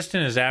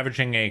 Tristan is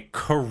averaging a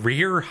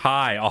career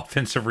high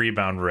offensive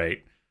rebound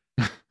rate?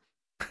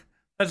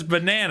 That's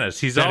bananas.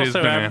 He's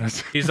also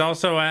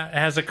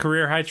has a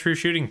career high true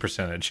shooting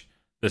percentage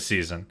this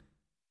season.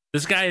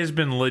 This guy has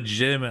been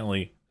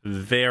legitimately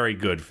very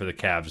good for the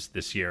Cavs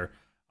this year.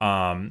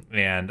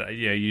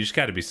 You just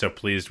got to be so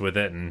pleased with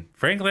it. And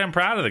frankly, I'm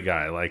proud of the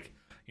guy.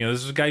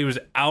 This is a guy who was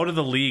out of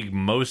the league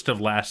most of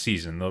last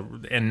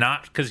season, and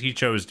not because he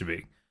chose to be.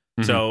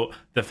 Mm-hmm. So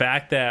the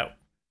fact that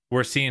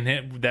we're seeing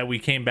him, that we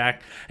came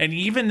back, and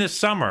even this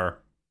summer,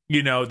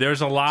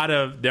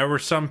 there were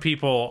some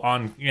people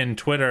in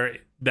Twitter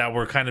that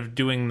were kind of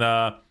doing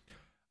the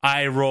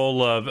eye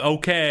roll of,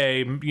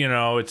 okay,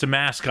 it's a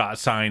mascot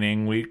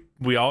signing.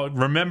 We all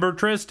remember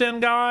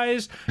Tristan,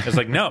 guys. It's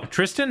like, no,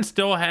 Tristan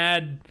still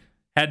had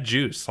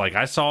juice.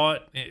 I saw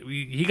it.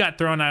 He got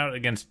thrown out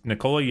against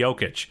Nikola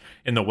Jokic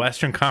in the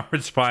Western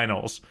Conference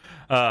Finals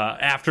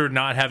after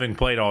not having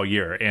played all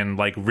year, and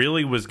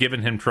really was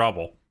giving him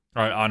trouble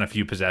on a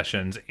few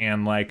possessions.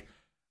 And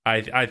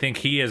I think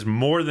he has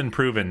more than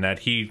proven that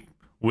he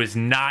was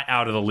not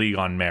out of the league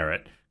on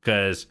merit,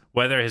 because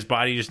whether his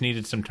body just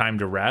needed some time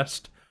to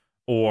rest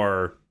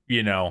or,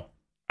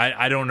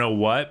 I don't know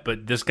what,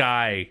 but this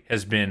guy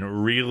has been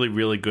really,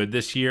 really good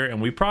this year,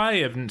 and we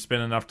probably haven't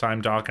spent enough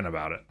time talking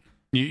about it.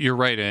 You're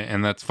right,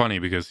 and that's funny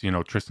because,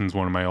 Tristan's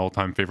one of my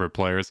all-time favorite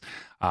players.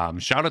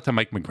 Shout out to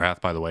Mike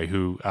McGrath, by the way,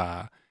 who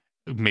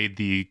made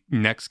the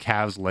next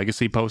Cavs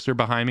legacy poster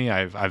behind me.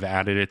 I've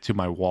added it to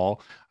my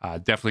wall.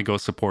 Definitely go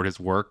support his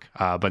work.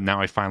 But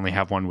now I finally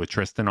have one with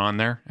Tristan on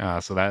there,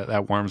 so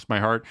that warms my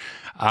heart.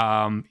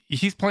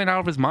 He's playing out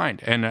of his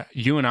mind, and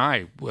you and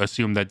I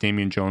assumed that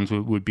Damian Jones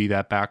would be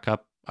that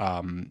backup.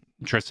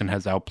 Tristan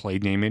has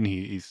outplayed Damian.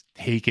 He's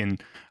taken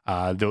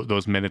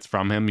those minutes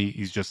from him.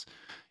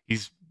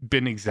 He's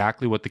been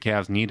exactly what the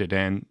Cavs needed,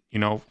 and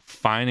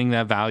finding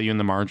that value in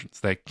the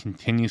margins that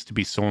continues to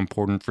be so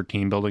important for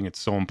team building. It's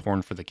so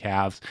important for the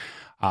Cavs.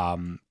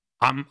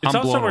 It's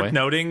also worth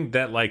noting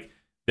that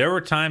there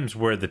were times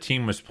where the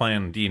team was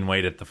playing Dean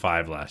Wade at the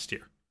 5 last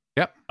year.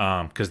 Yep.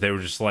 Because they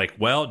were just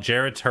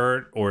Jarrett's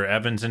hurt, or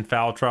Evans in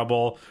foul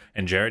trouble,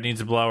 and Jarrett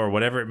needs a blow, or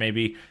whatever it may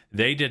be.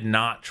 They did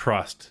not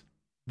trust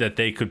that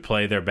they could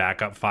play their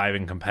backup 5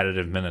 in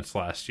competitive minutes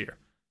last year.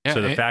 Yeah,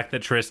 so the fact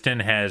that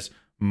Tristan has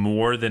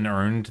more than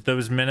earned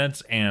those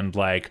minutes and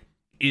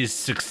is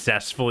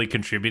successfully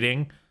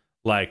contributing,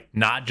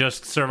 not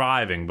just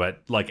surviving,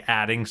 but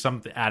adding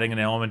an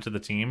element to the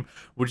team,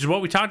 which is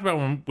what we talked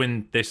about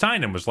when they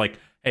signed him, was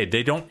hey,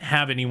 they don't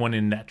have anyone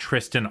in that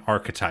Tristan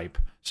archetype.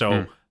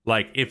 So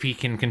if he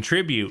can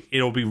contribute,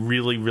 it'll be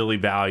really, really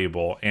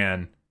valuable,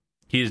 and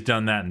he's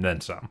done that and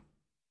then some.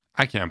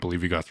 I can't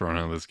believe he got thrown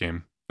out of this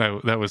game.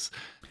 That was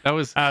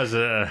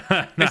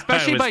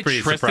especially by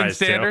Tristan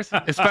standards.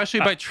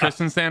 Especially by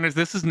Tristan standards,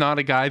 this is not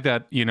a guy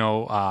that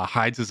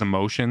hides his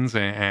emotions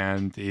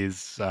and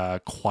is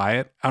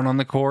quiet out on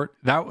the court.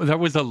 That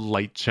was a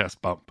light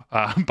chest bump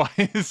by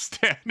his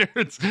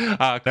standards.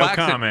 No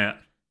comment.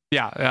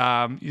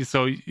 Yeah.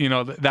 So,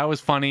 that was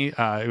funny.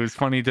 It was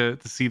funny to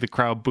see the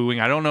crowd booing.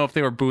 I don't know if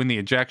they were booing the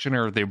ejection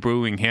or if they were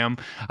booing him.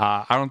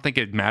 I don't think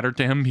it mattered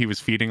to him. He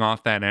was feeding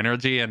off that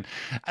energy. And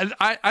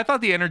I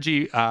thought the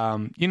energy,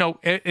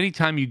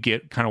 anytime you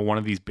get kind of one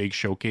of these big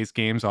showcase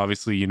games,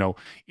 obviously,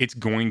 it's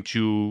going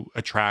to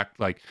attract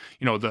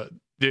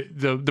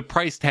the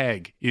price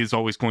tag is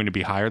always going to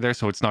be higher there,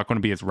 so it's not going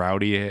to be as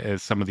rowdy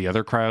as some of the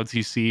other crowds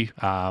you see.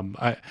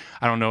 I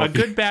don't know. A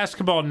good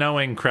basketball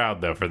knowing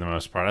crowd though, for the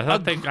most part.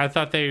 I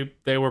thought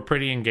they were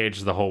pretty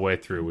engaged the whole way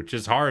through, which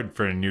is hard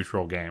for a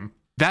neutral game.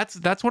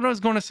 That's what I was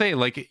going to say.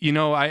 Like,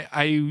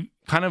 I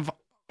kind of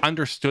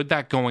understood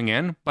that going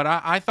in, but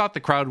I thought the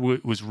crowd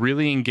was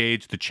really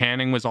engaged. The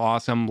chanting was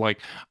awesome. Like,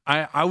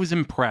 I was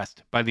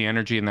impressed by the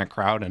energy in that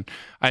crowd, and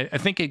I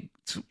think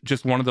it's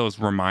just one of those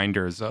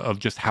reminders of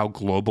just how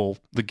global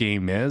the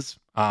game is.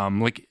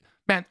 Like,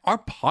 man, our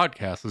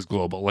podcast is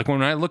global. Like,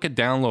 when I look at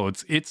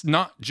downloads, it's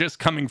not just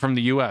coming from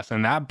the US,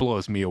 and that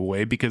blows me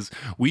away because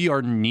we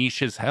are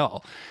niche as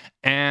hell.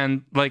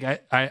 And like,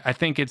 I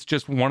think it's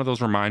just one of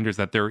those reminders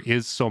that there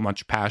is so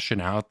much passion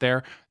out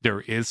there.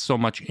 There is so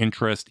much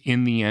interest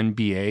in the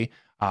NBA.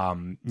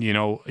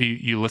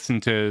 You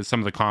listen to some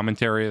of the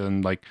commentary,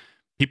 and like,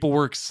 people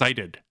were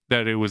excited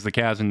that it was the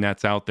Cavs and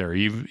Nets out there,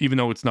 even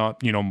though it's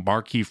not,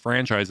 marquee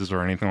franchises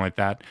or anything like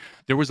that.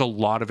 There was a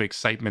lot of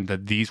excitement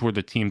that these were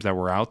the teams that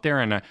were out there.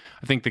 And I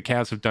think the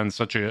Cavs have done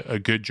such a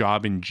good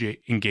job in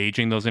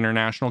engaging those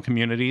international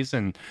communities.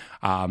 And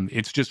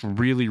it's just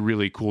really,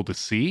 really cool to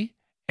see.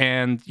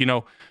 And,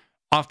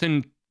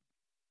 often,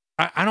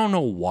 I don't know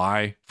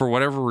why, for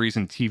whatever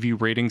reason, TV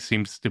ratings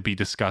seems to be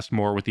discussed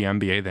more with the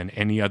NBA than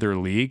any other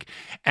league.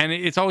 And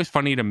it's always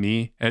funny to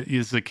me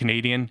as a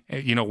Canadian,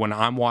 when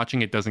I'm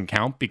watching, it doesn't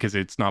count because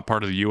it's not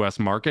part of the US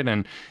market.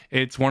 And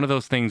it's one of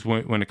those things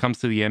when it comes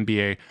to the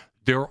NBA,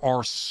 there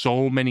are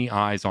so many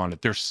eyes on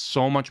it. There's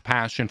so much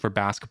passion for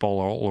basketball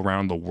all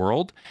around the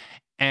world.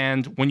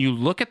 And when you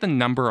look at the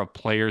number of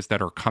players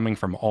that are coming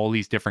from all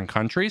these different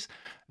countries,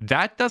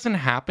 that doesn't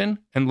happen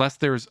unless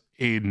there's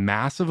a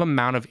massive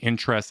amount of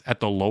interest at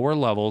the lower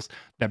levels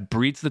that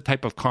breeds the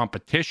type of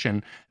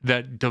competition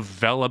that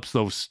develops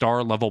those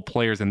star level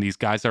players and these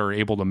guys that are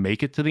able to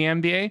make it to the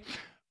NBA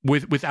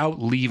without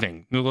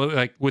leaving,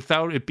 like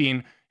without it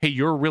being, hey,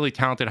 you're a really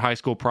talented high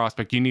school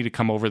prospect, you need to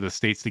come over to the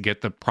States to get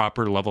the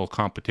proper level of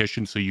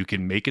competition so you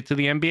can make it to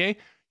the NBA.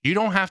 You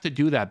don't have to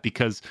do that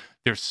because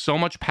there's so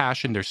much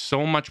passion. There's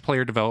so much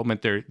player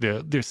development.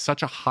 There's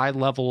such a high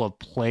level of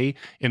play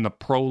in the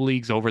pro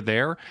leagues over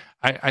there.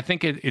 I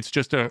think it's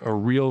just a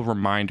real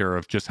reminder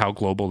of just how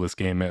global this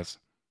game is.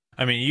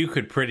 I mean, you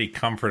could pretty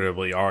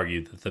comfortably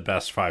argue that the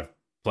best 5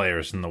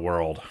 players in the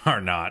world are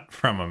not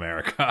from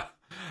America.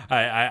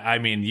 I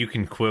mean, you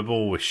can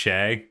quibble with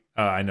Shea.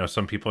 I know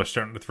some people are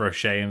starting to throw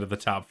Shea into the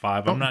top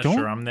 5. I'm not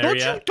sure I'm there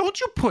yet. Don't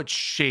you put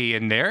Shea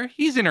in there?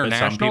 He's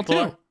international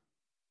too.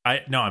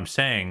 I'm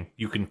saying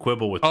you can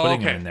quibble with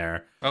putting him in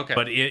there. Okay.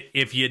 But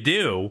if you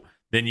do,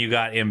 then you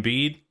got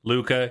Embiid,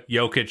 Luka,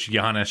 Jokic,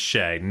 Giannis,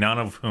 Shea, none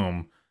of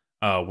whom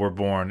were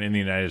born in the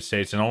United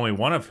States, and only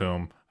one of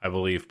whom, I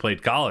believe,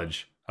 played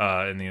college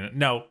where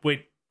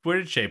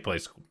did Shea play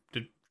school?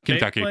 Did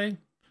Kentucky. Shea play?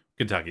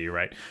 Kentucky, you're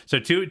right. So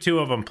two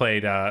of them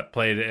played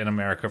in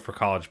America for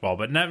college ball,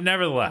 but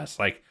nevertheless,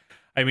 like,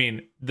 I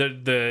mean,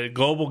 the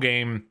global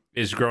game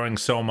is growing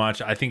so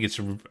much. I think it's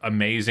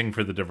amazing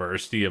for the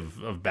diversity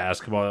of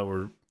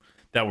basketball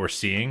that we're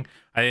seeing.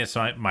 I think it's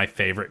my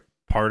favorite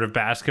part of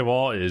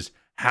basketball is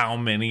how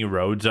many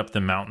roads up the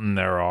mountain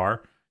there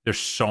are. There's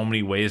so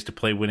many ways to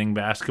play winning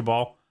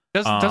basketball.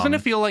 Doesn't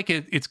it feel like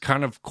it's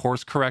kind of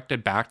course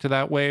corrected back to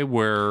that way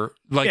where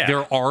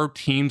there are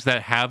teams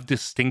that have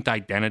distinct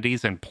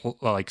identities and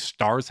like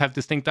stars have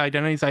distinct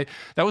identities?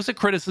 That was a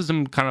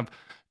criticism kind of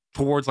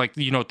towards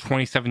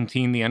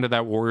 2017, the end of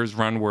that Warriors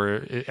run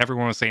where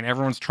everyone was saying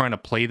everyone's trying to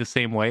play the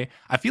same way.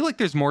 I feel like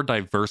there's more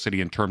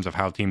diversity in terms of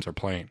how teams are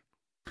playing.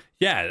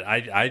 Yeah,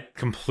 I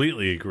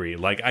completely agree.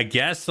 I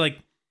guess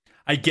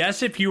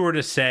if you were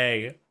to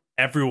say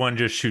everyone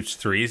just shoots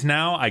threes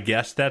now, I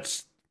guess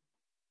that's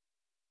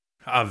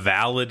a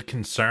valid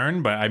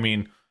concern. But I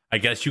mean, I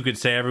guess you could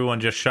say everyone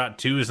just shot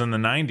twos in the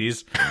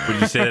 90s.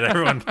 Would you say that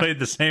everyone played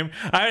the same?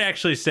 I would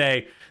actually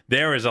say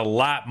there is a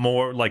lot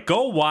more.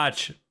 Go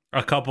watch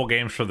a couple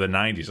games for the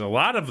 90s. A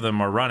lot of them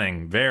are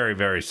running very,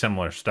 very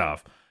similar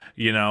stuff,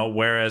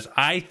 whereas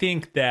I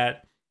think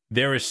that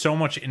there is so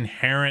much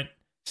inherent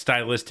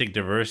stylistic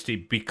diversity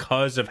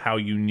because of how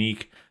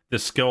unique the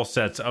skill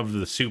sets of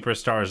the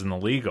superstars in the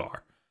league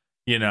are.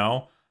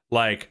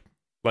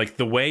 Like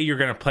the way you're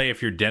going to play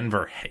if you're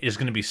Denver is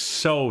going to be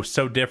so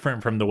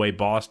different from the way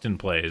Boston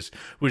plays,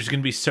 which is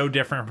going to be so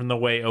different from the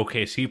way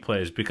OKC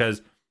plays,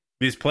 because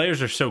these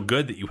players are so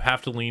good that you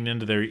have to lean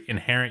into their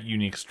inherent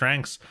unique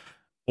strengths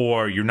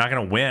or you're not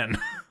going to win.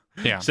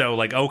 Yeah. So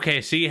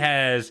OKC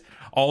has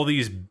all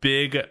these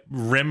big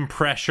rim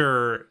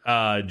pressure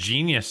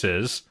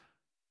geniuses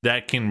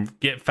that can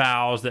get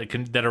fouls,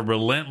 that are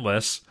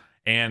relentless,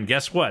 and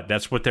guess what?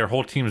 That's what their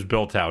whole team's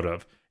built out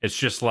of. It's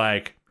just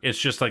like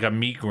a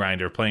meat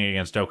grinder playing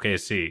against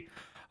OKC.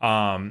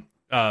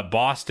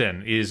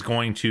 Boston is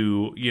going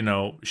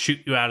to, shoot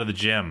you out of the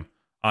gym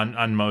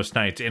on most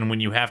nights, and when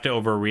you have to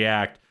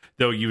overreact,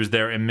 they'll use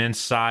their immense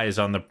size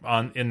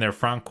in their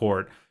front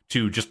court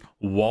to just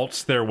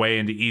waltz their way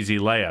into easy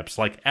layups.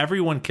 Like,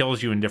 everyone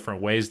kills you in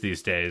different ways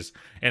these days,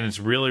 and it's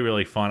really,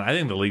 really fun. I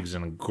think the league's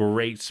in a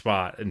great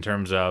spot in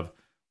terms of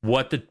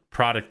what the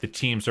product the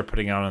teams are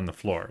putting out on the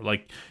floor.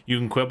 Like, you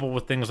can quibble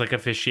with things like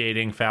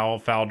officiating,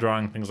 foul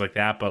drawing, things like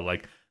that, but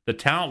like the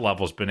talent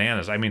level's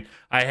bananas. I mean,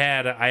 I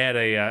had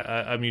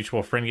a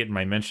mutual friend get in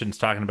my mentions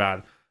talking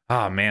about,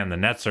 oh man, the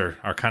Nets are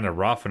kind of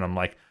rough, and I'm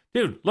like,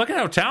 dude, look at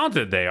how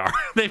talented they are.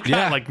 They've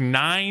got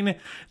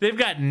they've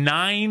got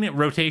 9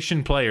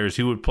 rotation players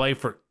who would play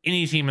for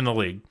any team in the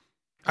league.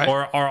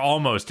 Or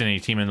almost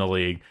any team in the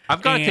league.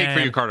 I've got to take for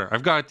you, Carter.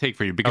 I've got to take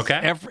for you because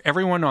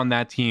everyone on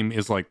that team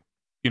is like,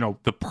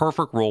 the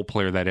perfect role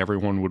player that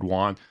everyone would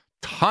want.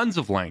 Tons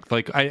of length.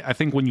 Like, I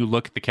think when you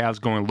look at the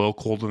Cavs going low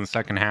cold in the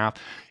second half,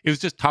 it was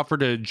just tougher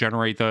to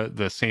generate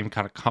the same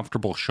kind of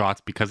comfortable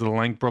shots because of the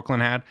length Brooklyn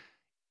had.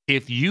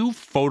 If you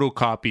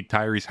photocopied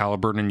Tyrese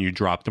Halliburton and you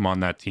dropped him on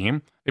that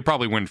team, they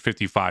probably win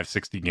 55,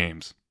 60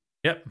 games.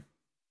 Yep.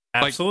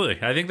 Absolutely.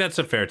 I think that's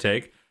a fair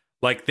take.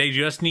 Like, they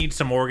just need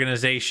some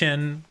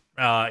organization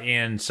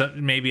and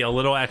maybe a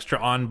little extra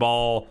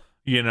on-ball,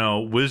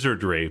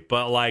 wizardry.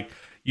 But, like,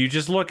 you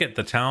just look at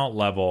the talent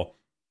level,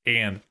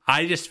 and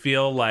I just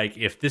feel like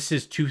if this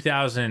is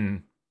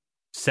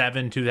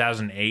 2007,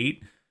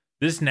 2008,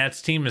 this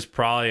Nets team is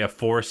probably a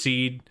 4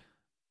 seed,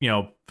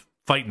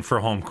 fighting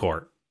for home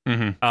court.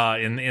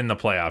 Mm-hmm. In the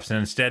playoffs, and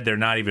instead they're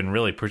not even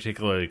really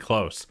particularly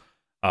close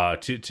to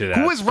that.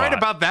 Who was right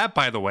about that,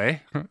 by the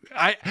way?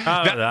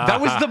 That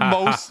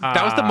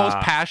was the most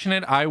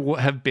passionate I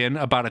have been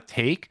about a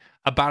take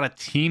about a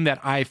team that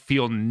I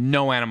feel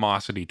no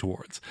animosity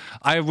towards.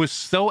 I was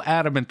so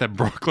adamant that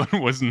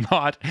Brooklyn was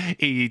not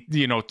a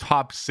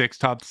top 6,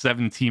 top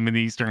 7 team in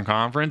the Eastern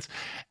Conference,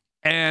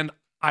 and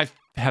I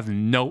have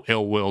no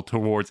ill will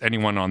towards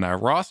anyone on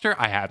that roster.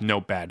 I have no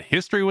bad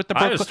history with the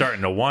Brooklyn. I was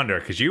starting to wonder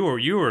because you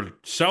were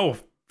so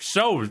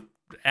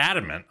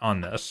adamant on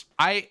this.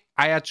 I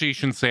actually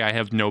shouldn't say I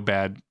have no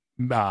bad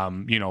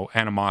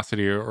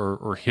animosity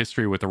or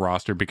history with the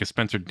roster because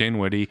Spencer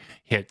Dinwiddie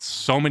hit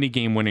so many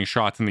game-winning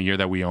shots in the year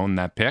that we owned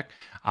that pick.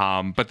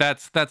 But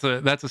that's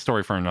a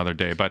story for another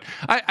day. But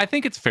I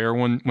think it's fair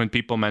when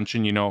people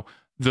mention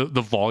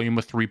the volume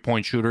of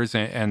 3-point shooters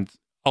and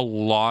a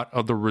lot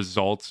of the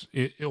results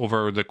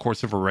over the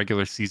course of a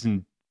regular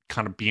season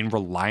kind of being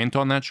reliant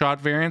on that shot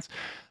variance.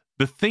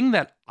 The thing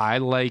that I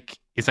like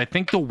is I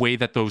think the way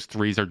that those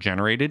threes are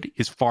generated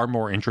is far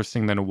more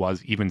interesting than it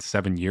was even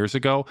 7 years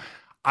ago.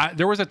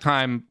 There was a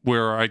time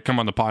where I'd come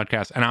on the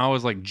podcast and I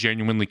was like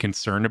genuinely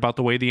concerned about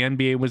the way the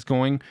NBA was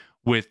going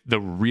with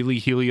the really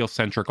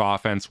heliocentric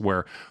offense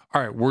where,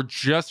 all right, we're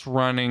just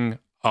running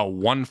a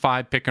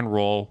 1-5 pick and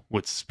roll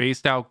with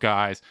spaced out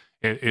guys.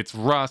 It's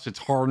Russ, it's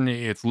Harden,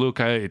 it's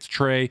Luka, it's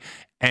Trey,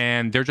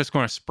 and they're just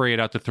going to spray it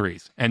out to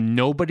threes. And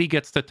nobody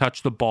gets to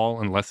touch the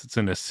ball unless it's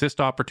an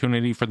assist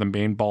opportunity for the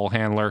main ball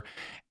handler.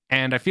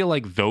 And I feel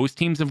like those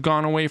teams have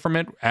gone away from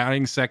it,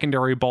 adding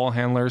secondary ball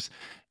handlers.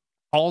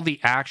 All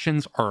the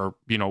actions are,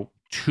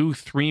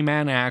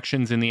 2-3-man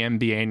actions in the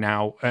NBA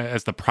now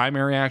as the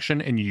primary action,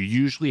 and you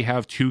usually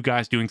have 2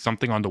 guys doing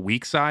something on the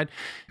weak side.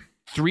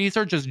 Threes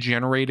are just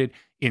generated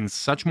in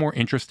such more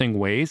interesting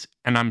ways,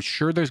 and I'm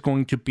sure there's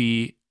going to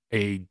be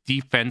a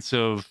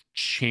defensive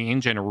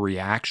change and a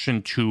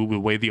reaction to the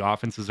way the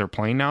offenses are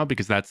playing now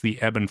because that's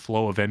the ebb and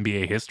flow of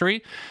NBA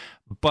history.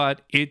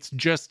 But it's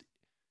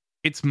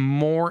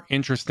more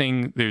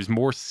interesting. There's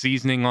more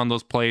seasoning on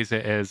those plays,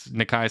 as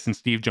Nikias and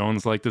Steve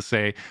Jones like to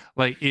say.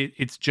 Like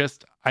it's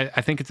just,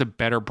 I think it's a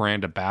better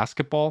brand of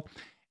basketball.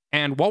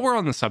 And while we're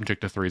on the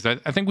subject of threes, I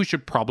think we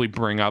should probably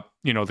bring up,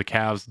 the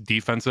Cavs'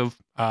 defensive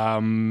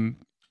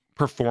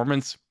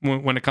performance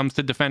when it comes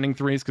to defending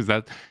threes, because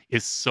that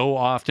is so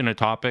often a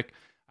topic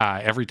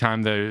every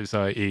time there's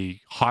a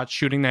hot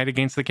shooting night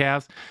against the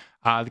Cavs.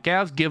 The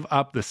Cavs give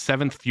up the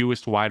 7th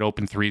fewest wide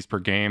open threes per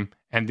game,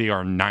 and they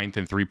are 9th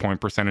in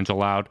 3-point percentage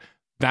allowed.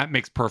 That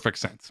makes perfect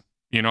sense.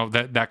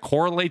 That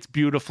correlates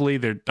beautifully.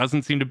 There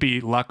doesn't seem to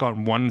be luck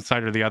on one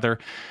side or the other.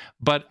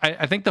 But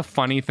I think the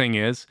funny thing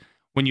is,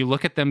 when you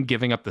look at them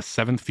giving up the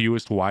 7th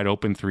fewest wide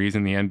open threes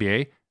in the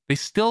NBA, they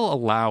still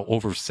allow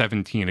over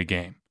 17 a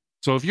game.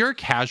 So if you're a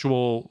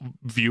casual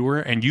viewer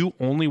and you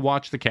only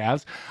watch the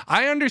Cavs,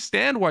 I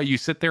understand why you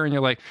sit there and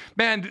you're like,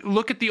 man,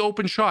 look at the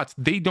open shots.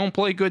 They don't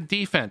play good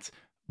defense.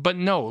 But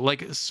no,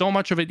 like so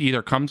much of it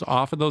either comes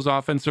off of those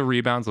offensive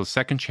rebounds. Those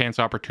second chance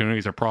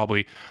opportunities are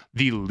probably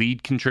the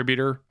lead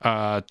contributor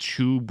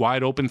to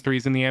wide open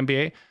threes in the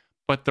NBA.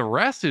 But the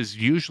rest is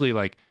usually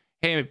like,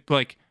 hey,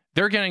 like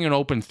they're getting an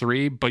open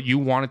three, but you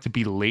want it to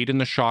be late in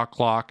the shot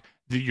clock.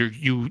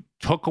 You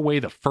took away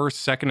the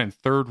first, second, and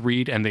third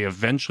read, and they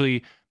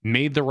eventually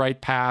made the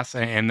right pass,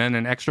 and then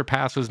an extra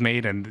pass was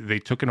made, and they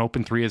took an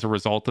open three as a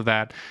result of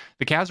that.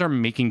 The Cavs are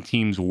making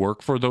teams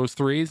work for those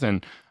threes,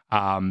 and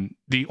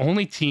the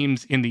only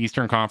teams in the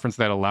Eastern Conference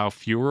that allow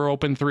fewer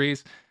open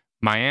threes,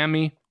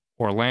 Miami,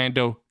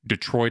 Orlando,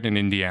 Detroit, and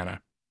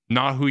Indiana.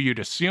 Not who you'd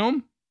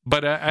assume,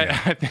 But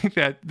I think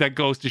that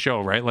goes to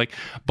show, right? Like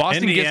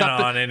Boston Indiana gives up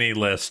on any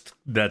list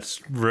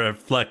that's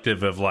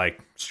reflective of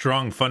like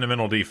strong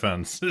fundamental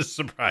defense is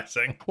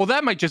surprising. Well,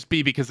 that might just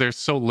be because there's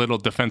so little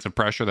defensive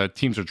pressure that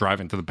teams are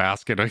driving to the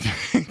basket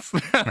against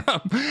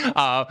them.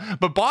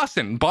 But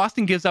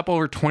Boston gives up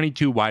over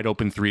 22 wide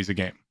open threes a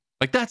game.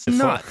 Like that's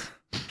nuts.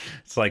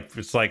 It's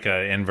like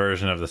an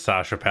inversion of the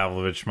Sasha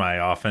Pavlovich.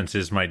 My offense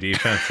is my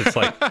defense. It's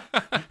like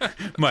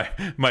my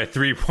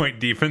 3-point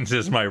defense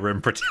is my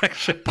rim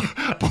protection.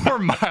 Poor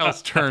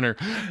Miles Turner.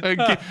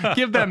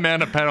 Give that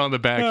man a pat on the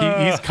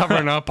back. He's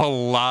covering up a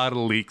lot of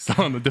leaks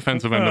on the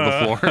defensive end of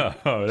the floor.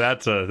 Oh,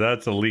 that's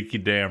a leaky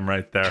dam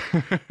right there.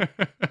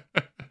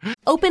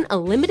 Open a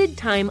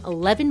limited-time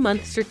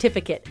 11-month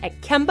certificate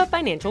at Kemba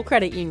Financial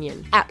Credit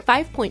Union. At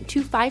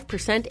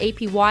 5.25%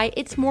 APY,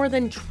 it's more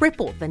than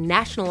triple the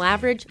national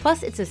average,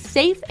 plus it's a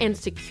safe and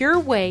secure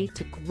way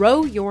to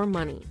grow your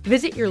money.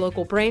 Visit your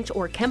local branch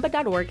or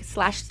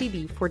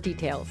kemba.org/cb for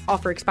details.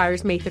 Offer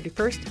expires May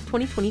 31st,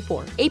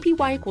 2024.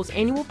 APY equals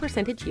annual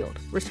percentage yield.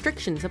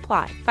 Restrictions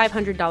apply.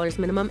 $500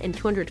 minimum and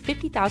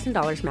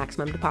 $250,000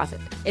 maximum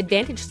deposit.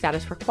 Advantage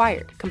status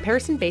required.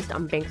 Comparison based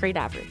on bank rate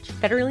average.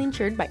 Federally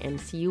insured by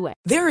NCUA.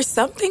 There are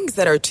some things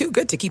that are too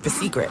good to keep a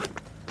secret.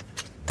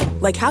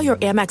 Like how your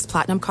Amex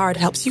Platinum card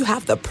helps you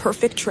have the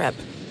perfect trip.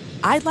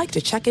 I'd like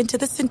to check into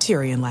the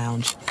Centurion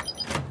Lounge.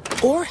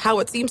 Or how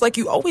it seems like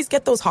you always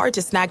get those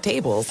hard-to-snag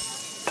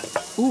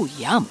tables. Ooh,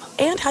 yum.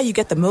 And how you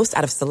get the most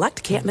out of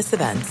select can't-miss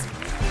events.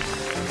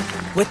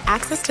 With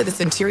access to the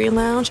Centurion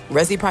Lounge,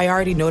 Resi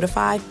Priority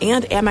Notified,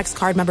 and Amex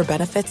card member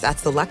benefits at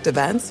select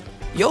events,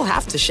 you'll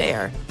have to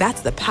share.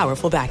 That's the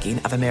powerful backing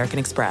of American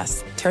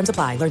Express. Terms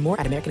apply. Learn more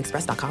at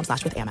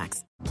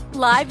americanexpress.com/withAmex.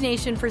 Live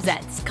Nation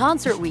presents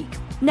Concert Week.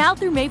 Now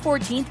through May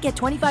 14th, get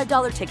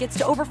 $25 tickets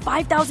to over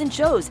 5,000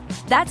 shows.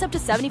 That's up to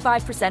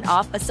 75%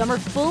 off a summer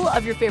full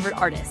of your favorite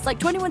artists like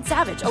 21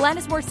 Savage,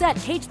 Alanis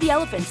Morissette, Cage the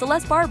Elephant,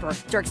 Celeste Barber,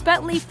 Dierks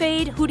Bentley,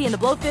 Fade, Hootie and the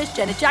Blowfish,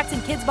 Janet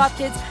Jackson, Kids Bop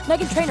Kids,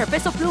 Meghan Trainor,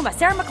 Peso Pluma,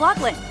 Sarah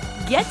McLachlan.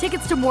 Get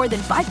tickets to more than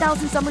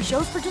 5,000 summer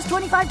shows for just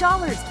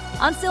 $25.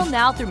 On sale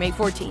now through May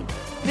 14th.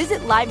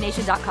 Visit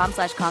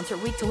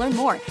livenation.com/Concert Week to learn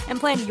more and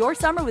plan your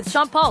summer with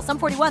Sean Paul, Sum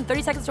 41,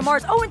 30 Seconds to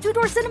Mars, and Two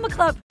Door Cinema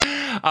Club.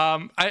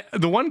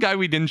 The one guy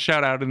we didn't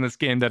shout out in this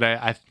game that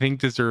I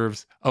think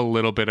deserves a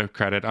little bit of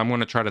credit, I'm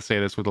going to try to say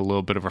this with a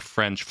little bit of a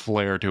French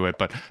flair to it,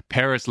 but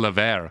Paris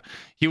Levert,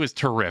 he was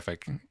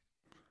terrific.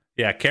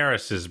 Yeah,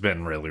 Karras has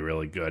been really,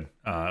 really good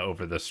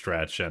over the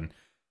stretch. And,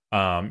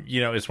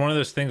 it's one of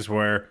those things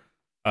where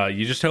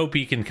you just hope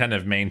he can kind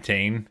of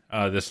maintain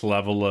this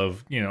level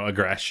of,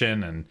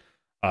 aggression. And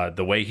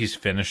the way he's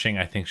finishing,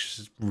 I think,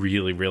 is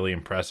really, really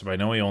impressive. I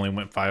know he only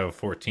went 5 of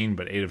 14,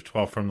 but 8 of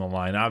 12 from the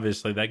line.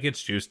 Obviously, that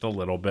gets juiced a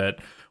little bit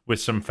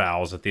with some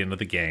fouls at the end of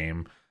the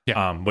game. Yeah.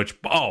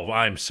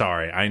 I'm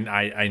sorry.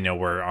 I know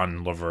we're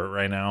on Levert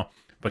right now,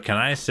 but can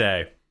I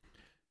say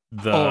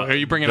are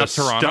you bringing up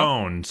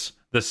Toronto?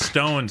 The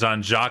Stones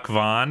on Jacques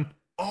Vaughn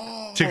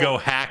to go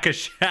hack a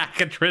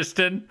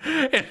Tristan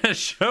in a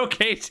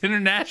Showcase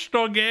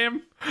International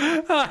game?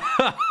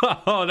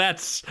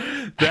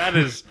 that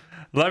is.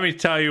 Let me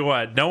tell you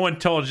what. No one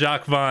told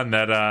Jacques Vaughn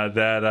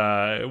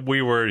that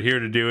we were here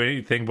to do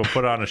anything but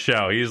put on a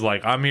show. He's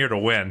like, I'm here to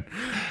win.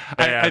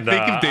 I think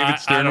if David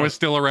Stern was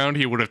still around,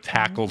 he would have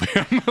tackled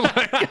him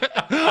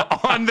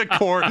on the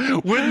court.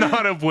 Would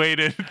not have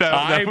waited.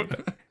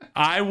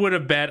 I would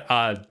have bet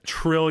 $1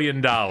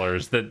 trillion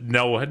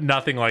that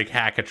nothing like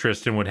Hack a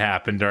Tristan would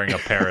happen during a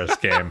Paris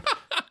game.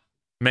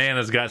 Man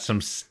has got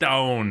some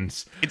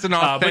stones. It's an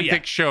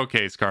authentic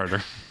showcase,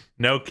 Carter.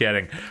 No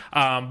kidding.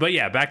 But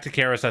yeah, back to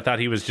Karras.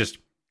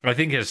 I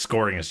think his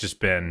scoring has just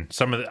been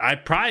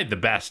probably the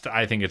best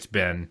I think it's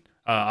been,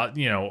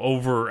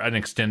 over an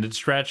extended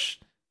stretch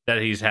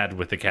that he's had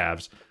with the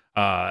Cavs.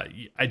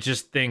 I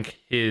just think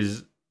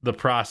the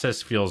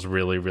process feels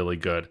really, really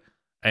good.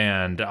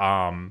 And,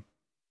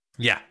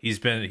 he's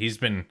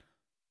been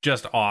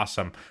just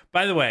awesome.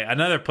 By the way,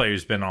 another player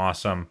who's been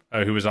awesome,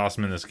 who was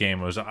awesome in this game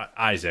was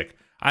Isaac.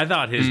 I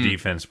thought his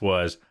defense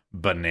was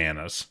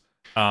bananas.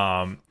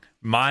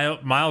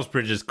 Miles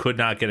Bridges could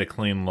not get a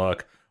clean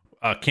look.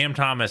 Cam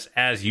Thomas,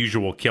 as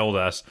usual, killed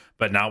us,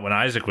 but not when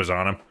Isaac was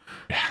on him.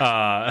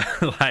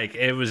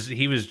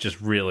 He was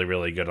just really,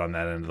 really good on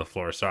that end of the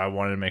floor. So I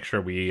wanted to make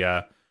sure we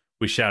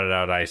shouted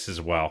out Ice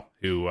as well,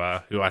 who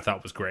I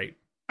thought was great.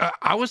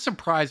 I was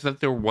surprised that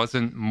there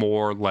wasn't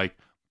more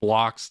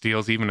blocks,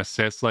 steals, even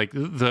assists. Like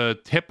the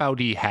tip out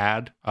he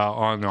had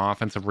on the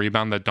offensive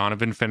rebound, that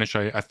Donovan finish,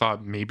 I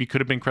thought maybe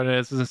could have been credited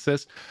as an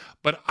assist,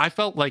 but I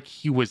felt like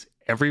he was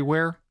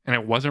everywhere and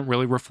it wasn't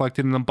really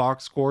reflected in the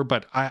box score.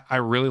 But I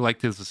really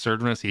liked his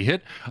assertiveness. He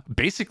hit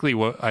basically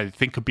what I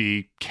think could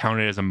be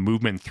counted as a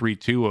movement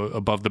 3-2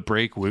 above the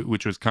break,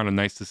 which was kind of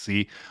nice to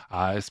see,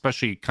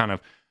 especially kind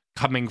of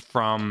coming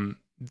from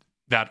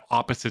that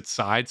opposite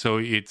side. So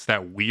it's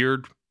that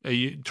weird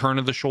turn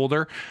of the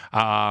shoulder.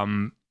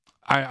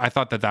 I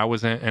thought that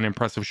was an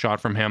impressive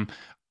shot from him.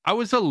 I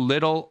was a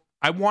little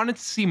I wanted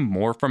to see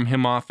more from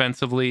him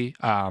offensively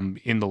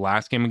in the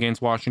last game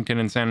against Washington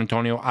and San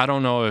Antonio. I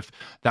don't know if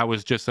that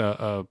was just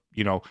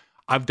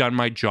I've done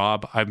my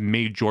job. I've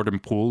made Jordan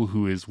Poole,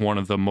 who is one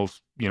of the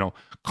most,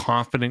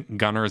 confident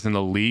gunners in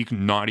the league,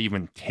 not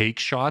even take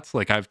shots.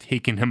 Like, I've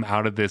taken him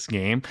out of this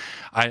game.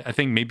 I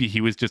think maybe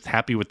he was just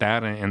happy with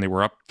that, and they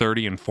were up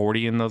 30 and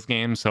 40 in those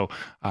games. So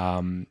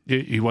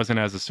he wasn't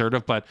as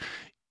assertive. But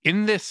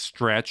in this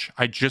stretch,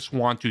 I just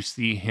want to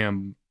see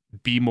him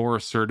be more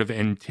assertive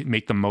and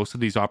make the most of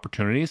these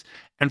opportunities.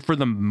 And for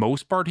the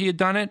most part, he had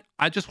done it.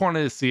 I just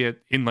wanted to see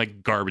it in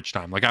like garbage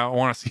time. Like, I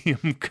want to see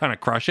him kind of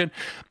crush it.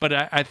 But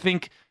I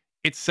think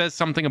it says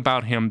something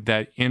about him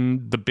that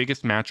in the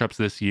biggest matchups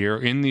this year,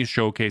 in these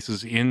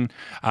showcases, in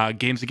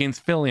games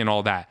against Philly and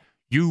all that,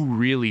 you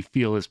really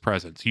feel his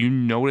presence. You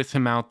notice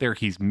him out there.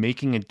 He's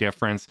making a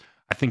difference.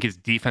 I think his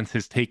defense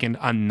has taken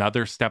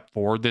another step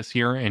forward this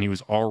year, and he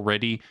was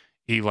already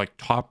a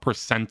top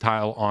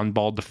percentile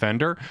on-ball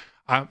defender.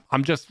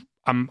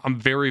 I'm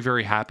very,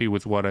 very happy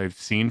with what I've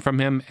seen from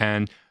him,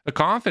 and the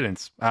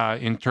confidence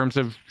in terms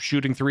of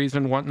shooting threes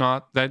and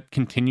whatnot that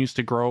continues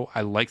to grow.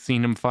 I like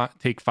seeing him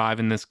take 5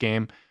 in this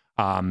game.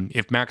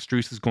 If Max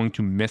Strus is going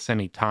to miss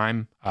any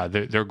time,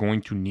 they're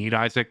going to need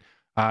Isaac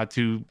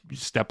to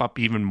step up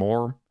even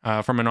more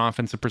from an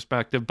offensive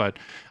perspective. But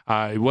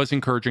it was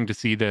encouraging to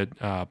see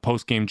that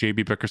post-game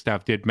JB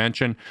Bickerstaff did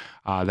mention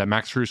that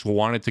Max Strus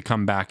wanted to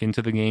come back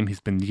into the game. He's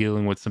been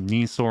dealing with some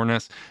knee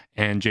soreness,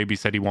 and JB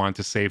said he wanted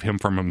to save him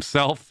from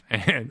himself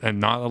and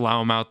not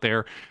allow him out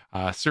there.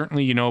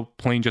 Certainly,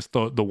 playing just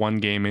the one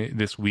game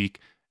this week,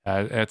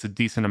 that's a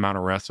decent amount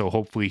of rest. So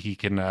hopefully he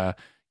can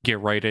get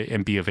right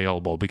and be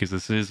available, because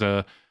this is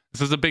a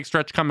big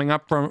stretch coming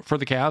up for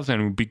the Cavs,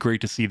 and it would be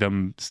great to see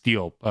them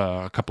steal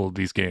a couple of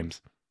these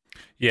games.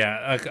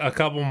 Yeah, a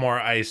couple more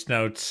ice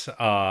notes.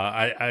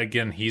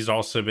 Again, he's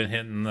also been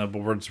hitting the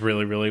boards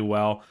really, really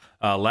well.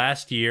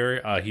 Last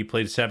year, he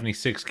played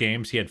 76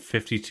 games. He had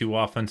 52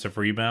 offensive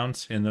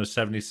rebounds in those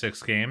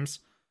 76 games.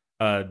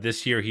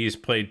 This year, he's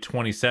played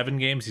 27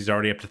 games. He's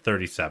already up to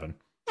 37.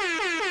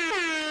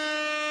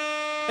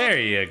 There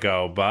you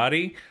go,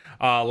 buddy.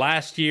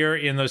 Last year,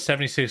 in those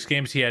 76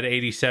 games, he had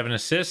 87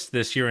 assists.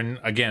 This year, in,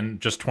 again,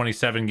 just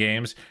 27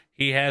 games,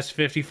 he has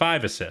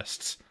 55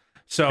 assists.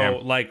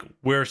 So,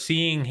 we're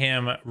seeing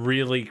him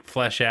really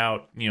flesh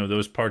out,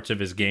 those parts of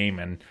his game.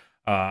 And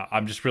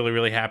I'm just really,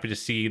 really happy to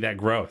see that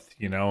growth,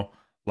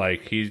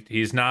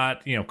 he's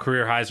not,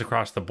 career highs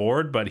across the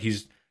board, but he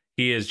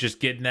is just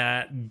getting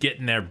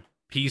there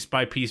piece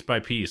by piece by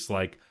piece.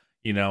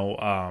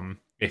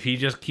 If he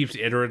just keeps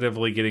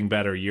iteratively getting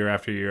better year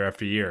after year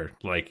after year,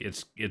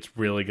 it's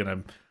really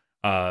gonna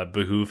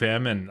behoove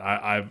him. And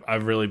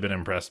I've really been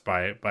impressed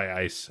by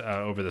Ice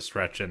over the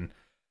stretch. And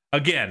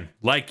again,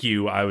 like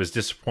you, I was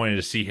disappointed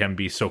to see him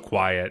be so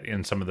quiet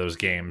in some of those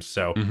games.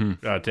 So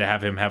to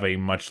have him have a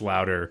much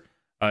louder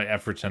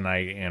effort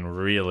tonight and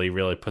really,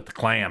 really put the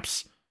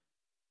clamps,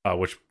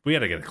 which we had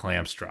to get a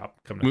clamps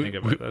drop. Come to think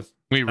of it, that's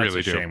really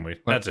a shame.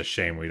 That's a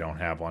shame we don't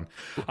have one.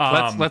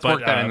 Let's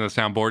work that into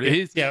the soundboard.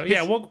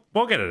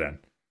 We'll get it in.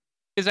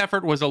 His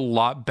effort was a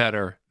lot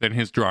better than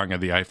his drawing of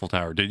the Eiffel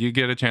Tower. Did you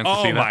get a chance to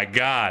see that? Oh my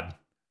God.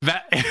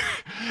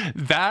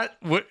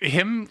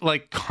 Him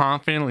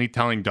confidently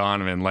telling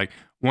Donovan,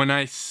 when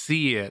I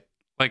see it,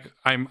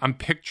 I'm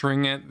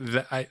picturing it,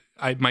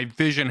 that my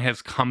vision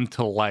has come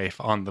to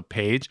life on the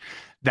page.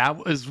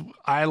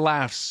 I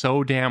laughed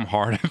so damn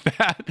hard at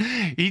that.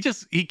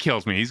 He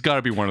kills me. He's got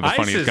to be one of the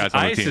funniest guys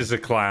on the team. Ice is a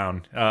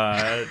clown,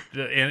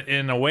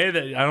 in a way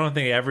that I don't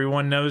think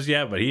everyone knows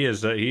yet, but he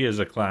is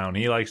a clown.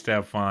 He likes to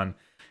have fun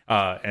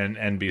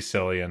and be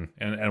silly,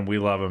 and we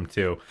love him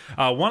too.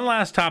 One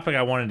last topic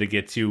I wanted to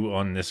get to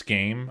on this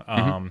game,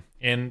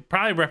 and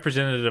probably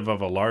representative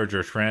of a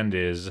larger trend,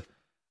 is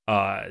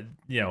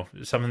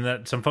something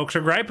that some folks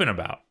are griping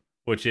about,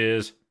 which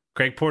is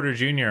Craig Porter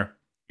Jr.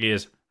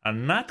 is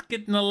not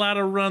getting a lot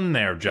of run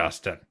there,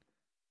 Justin.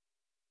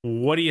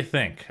 What do you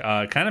think?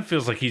 Kind of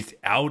feels like he's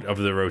out of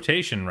the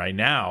rotation right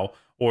now,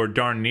 or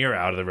darn near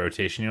out of the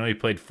rotation. He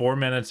played 4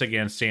 minutes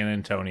against San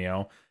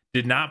Antonio,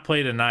 did not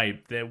play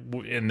tonight,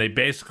 and they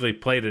basically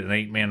played an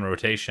 8-man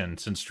rotation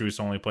since Strus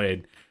only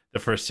played the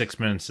first 6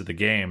 minutes of the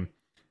game.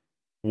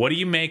 What do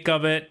you make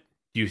of it?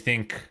 Do you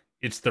think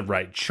it's the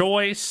right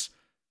choice?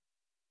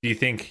 Do you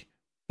think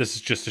this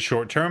is just a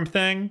short-term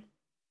thing?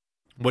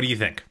 What do you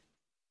think?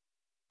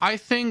 I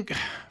think,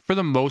 for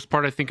the most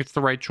part, I think it's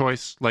the right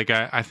choice.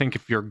 I think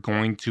if you're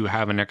going to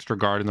have an extra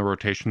guard in the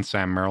rotation,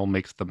 Sam Merrill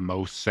makes the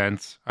most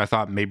sense. I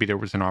thought maybe there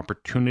was an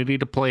opportunity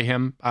to play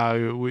him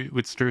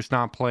with Strus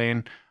not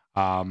playing.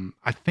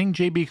 I think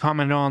JB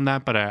commented on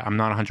that, but I'm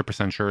not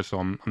 100% sure, so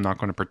I'm not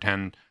going to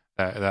pretend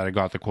that I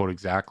got the quote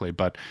exactly.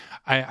 But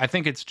I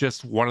think it's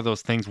just one of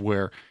those things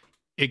where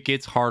it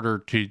gets harder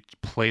to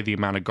play the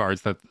amount of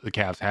guards that the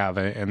Cavs have,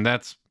 and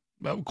that's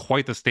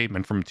quite the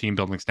statement from a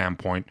team-building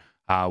standpoint.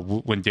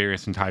 When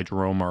Darius and Ty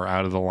Jerome are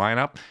out of the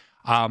lineup.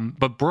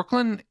 But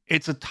Brooklyn,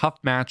 it's a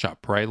tough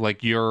matchup, right?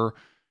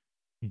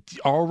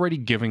 already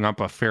giving up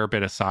a fair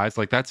bit of size.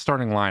 Like that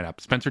starting lineup,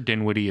 Spencer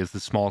Dinwiddie is the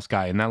smallest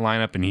guy in that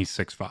lineup, and he's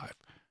 6'5".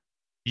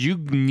 You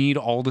need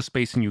all the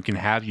spacing you can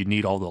have. You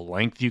need all the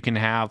length you can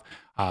have.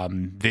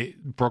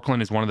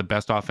 Brooklyn is one of the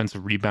best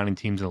offensive rebounding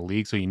teams in the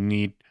league, so you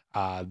need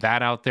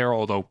that out there.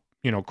 Although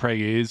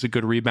Craig is a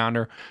good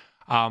rebounder.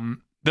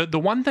 The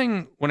one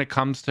thing when it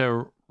comes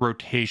to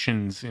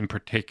rotations in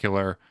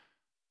particular,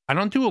 I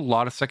don't do a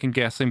lot of second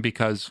guessing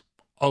because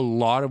a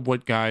lot of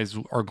what guys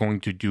are going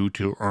to do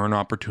to earn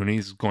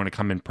opportunities is going to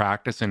come in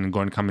practice and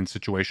going to come in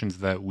situations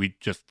that we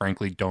just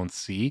frankly don't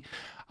see.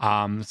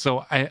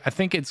 So I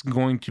think it's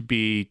going to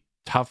be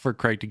tough for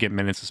Craig to get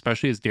minutes,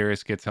 especially as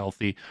Darius gets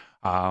healthy.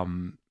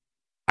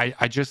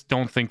 I just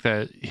don't think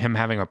that him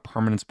having a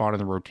permanent spot in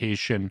the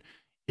rotation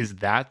is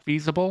that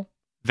feasible.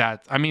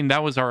 That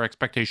was our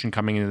expectation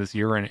coming into this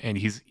year, and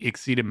he's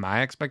exceeded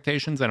my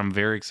expectations, and I'm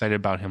very excited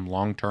about him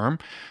long term.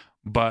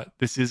 But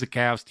this is a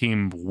Cavs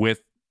team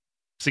with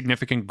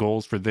significant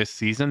goals for this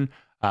season.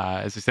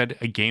 As I said,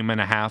 a game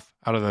and a half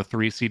out of the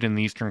 3 seed in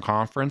the Eastern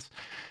Conference.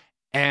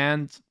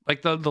 And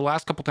like the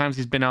last couple times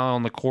he's been out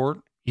on the court,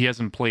 he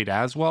hasn't played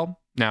as well.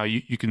 Now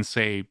you can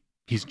say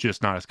he's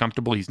just not as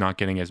comfortable. He's not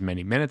getting as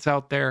many minutes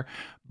out there.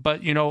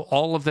 But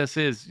all of this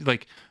is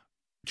like,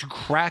 to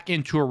crack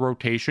into a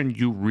rotation,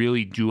 you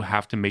really do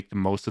have to make the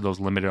most of those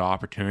limited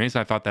opportunities.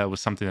 I thought that was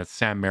something that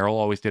Sam Merrill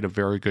always did a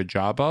very good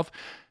job of.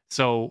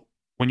 So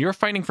when you're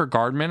fighting for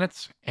guard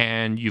minutes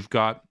and you've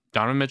got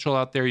Donovan Mitchell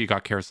out there, you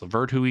got Karis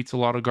LeVert, who eats a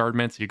lot of guard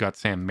minutes, you got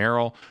Sam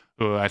Merrill,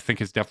 who I think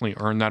has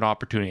definitely earned that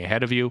opportunity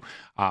ahead of you.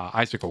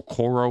 Isaac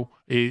Okoro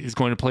is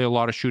going to play a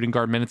lot of shooting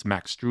guard minutes.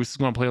 Max Strus is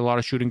going to play a lot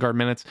of shooting guard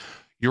minutes.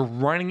 You're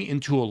running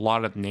into a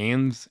lot of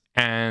names,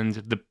 and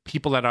the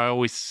people that I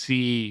always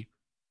see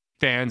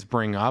fans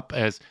bring up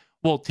as,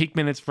 well, take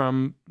minutes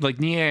from like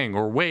Niang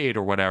or Wade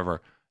or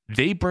whatever.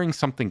 They bring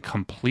something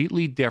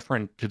completely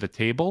different to the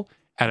table.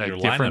 Your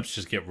lineups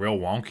just get real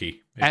wonky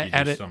if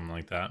you do something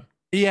like that.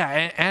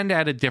 Yeah, and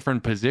at a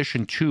different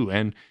position too.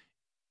 And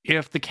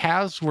if the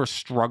Cavs were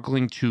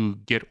struggling to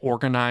get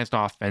organized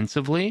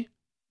offensively,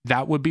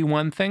 that would be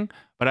one thing.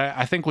 But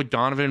I think with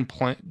Donovan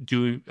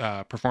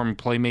performing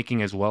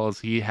playmaking as well as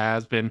he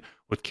has been,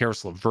 with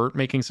Karis LeVert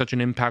making such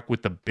an impact,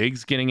 with the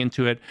bigs getting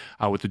into it,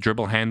 with the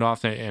dribble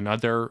handoffs and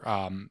other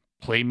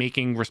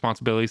playmaking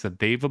responsibilities that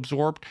they've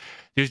absorbed,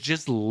 there's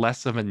just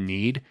less of a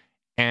need.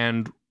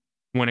 And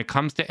when it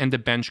comes to end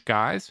of bench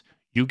guys,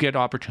 you get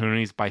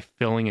opportunities by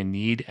filling a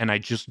need, and I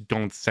just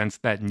don't sense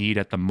that need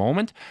at the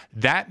moment.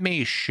 That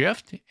may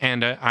shift,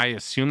 and I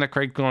assume that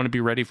Craig's going to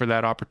be ready for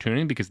that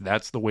opportunity because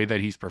that's the way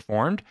that he's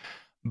performed.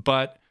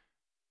 But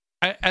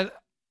at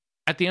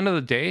the end of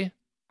the day,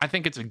 I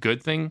think it's a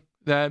good thing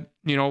that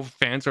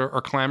fans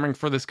are clamoring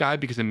for this guy,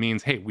 because it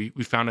means, hey, we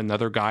found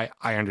another guy.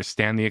 I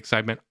understand the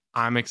excitement.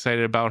 I'm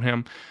excited about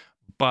him,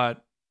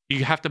 but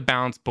you have to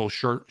balance both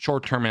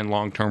short-term and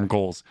long-term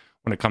goals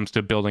when it comes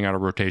to building out a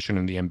rotation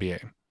in the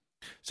NBA.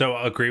 So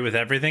I agree with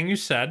everything you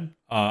said.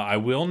 I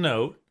will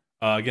note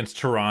against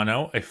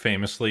Toronto, a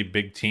famously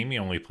big team, he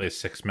only plays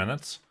 6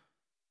 minutes.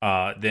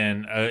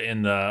 Then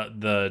in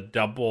the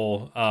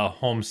double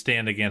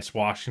homestand against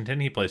Washington,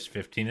 he plays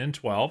 15 and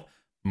 12,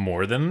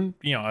 more than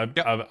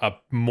a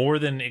more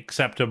than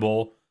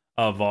acceptable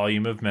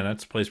volume of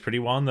minutes. Plays pretty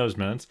well in those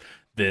minutes.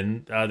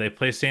 Then they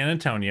play San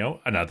Antonio,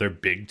 another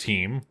big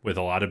team with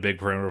a lot of big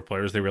perimeter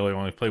players. They really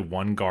only play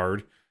one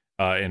guard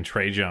in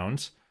Trey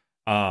Jones.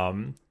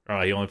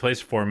 He only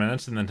plays 4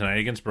 minutes, and then tonight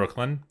against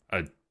Brooklyn,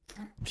 a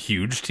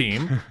huge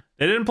team,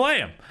 they didn't play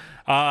him.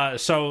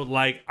 So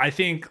I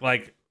think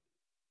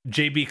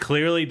JB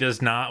clearly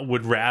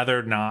would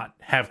rather not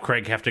have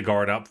Craig have to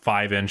guard up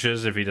 5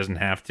 inches if he doesn't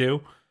have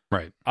to.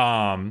 Right.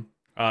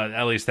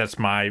 At least that's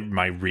my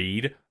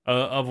read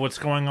of what's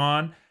going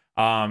on.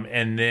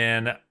 And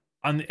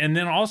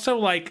then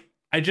also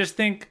I just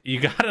think you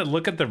got to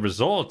look at the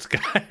results,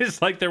 guys.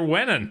 They're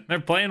winning.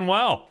 They're playing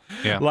well.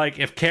 Yeah.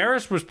 If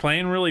Karis was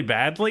playing really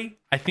badly,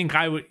 I think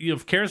I would.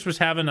 If Karis was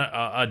having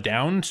a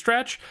down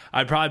stretch,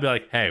 I'd probably be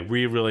like, hey,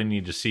 we really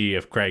need to see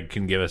if Craig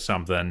can give us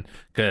something,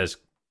 because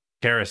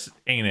Karis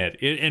ain't it.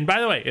 And by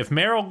the way, if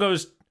Merrill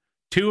goes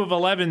 2 of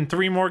 11,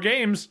 3 more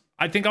games,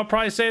 I think I'll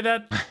probably say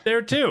that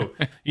there too.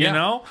 You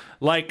know?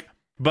 But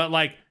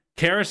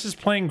Karis is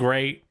playing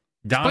great.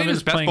 Donovan's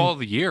his best ball of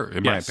the year,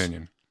 in my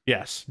opinion.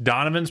 Yes,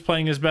 Donovan's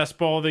playing his best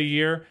ball of the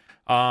year.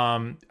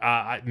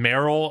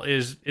 Merrill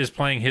is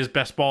playing his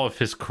best ball of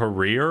his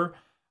career.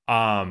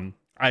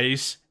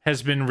 Ice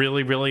has been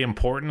really, really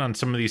important on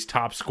some of these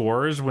top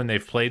scorers when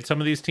they've played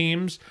some of these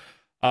teams.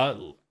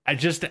 I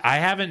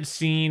haven't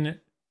seen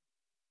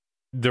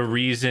the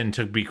reason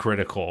to be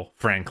critical,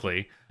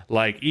 frankly.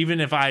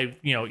 Even if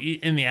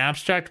in the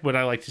abstract, would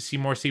I like to see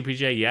more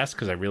CPJ? Yes,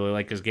 because I really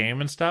like his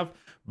game and stuff.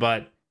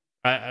 But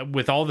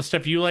with all the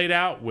stuff you laid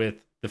out, with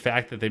the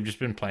fact that they've just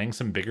been playing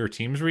some bigger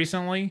teams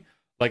recently,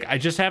 I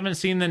just haven't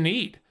seen the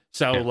need.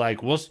 So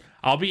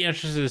I'll be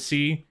interested to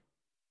see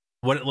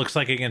what it looks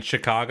like against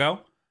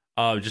Chicago,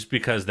 just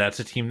because that's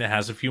a team that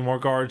has a few more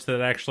guards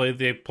that actually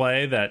they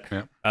play that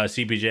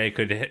CPJ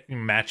could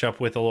match up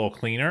with a little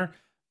cleaner.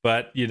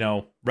 But,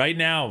 right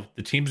now,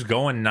 the team's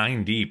going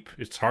 9 deep.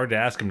 It's hard to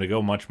ask them to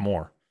go much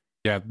more.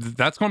 Yeah,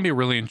 that's going to be a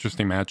really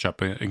interesting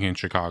matchup against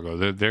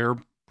Chicago. They're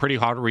pretty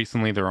hot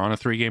recently. They're on a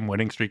 3-game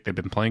winning streak. They've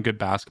been playing good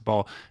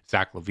basketball.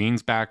 Zach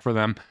LaVine's back for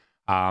them.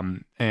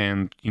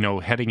 And,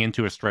 heading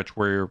into a stretch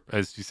where,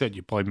 as you said,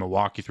 you played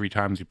Milwaukee 3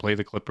 times, you play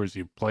the Clippers,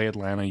 you play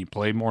Atlanta, you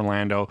play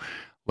Orlando.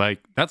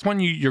 Like, that's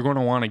when you're going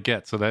to want to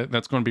get. So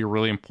that's going to be a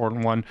really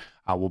important one.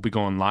 We'll be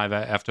going live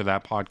after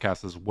that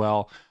podcast as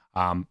well.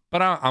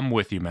 But I'm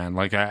with you, man.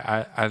 Like,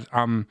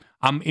 I'm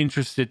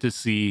interested to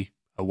see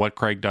what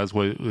Craig does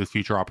with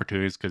future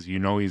opportunities, because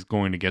he's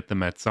going to get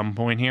them at some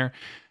point here.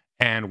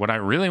 And what I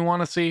really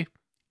want to see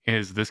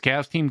is this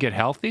Cavs team get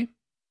healthy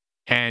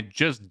and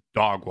just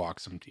dog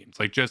walk some teams.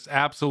 Like, just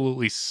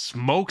absolutely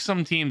smoke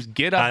some teams.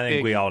 Get up. I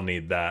think we all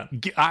need that.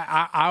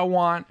 I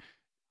want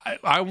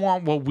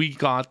what we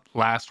got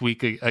last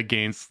week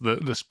against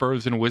the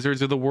Spurs and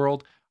Wizards of the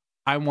world.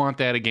 I want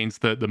that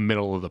against the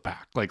middle of the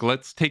pack. Like,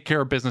 let's take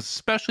care of business,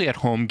 especially at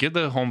home. Give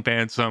the home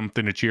fans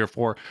something to cheer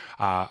for.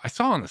 I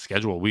saw on the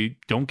schedule, we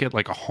don't get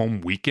like a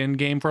home weekend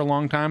game for a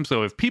long time.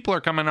 So if people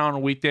are coming out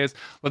on weekdays,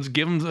 let's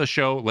give them a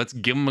show. Let's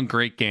give them a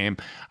great game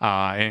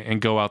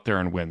and go out there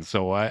and win.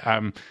 So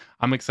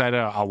I'm excited.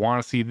 I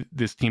want to see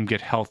this team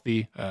get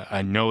healthy.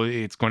 I know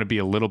it's going to be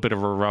a little bit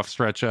of a rough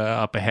stretch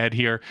up ahead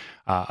here.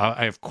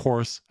 I, of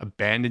course,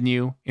 abandon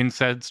you in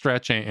said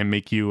stretch and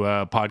make you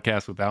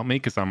podcast without me,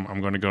 because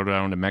I'm going to go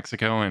down to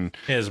Mexico. And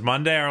is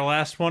Monday our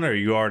last one, or are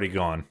you already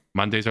gone?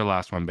 Monday's our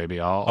last one, baby.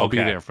 I'll be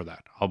there for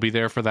that. I'll be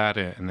there for that,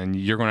 and then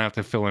you're going to have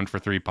to fill in for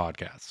 3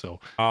 podcasts.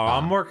 So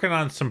I'm working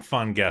on some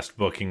fun guest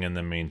booking in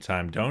the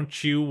meantime.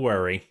 Don't you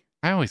worry.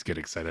 I always get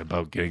excited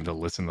about getting to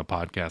listen to the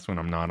podcast when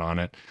I'm not on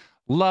it.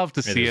 Love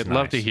to see it. Nice.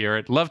 Love to hear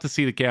it. Love to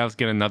see the Cavs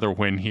get another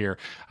win here.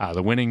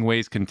 The winning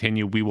ways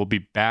continue. We will be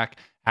back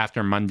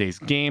after Monday's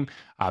game.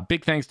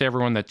 Big thanks to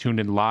everyone that tuned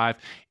in live.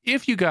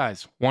 If you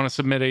guys want to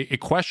submit a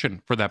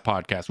question for that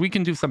podcast, we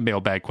can do some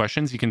mailbag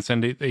questions. You can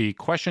send a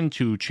question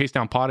to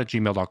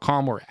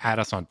chasedownpod@gmail.com or add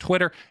us on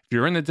Twitter. If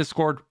you're in the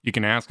Discord, you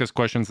can ask us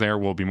questions there.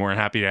 We'll be more than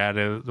happy to add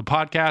to the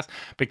podcast.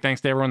 Big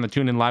thanks to everyone that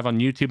tuned in live on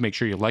YouTube. Make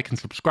sure you like and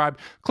subscribe.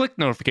 Click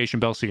the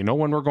notification bell so you know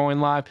when we're going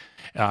live.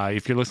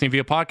 If you're listening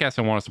via podcast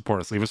and want to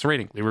support us, leave us a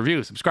rating, leave a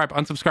review, subscribe,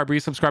 unsubscribe,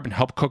 resubscribe, and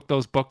help cook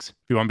those books. If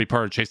you want to be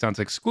part of Chase Down's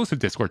exclusive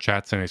Discord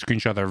chat, send a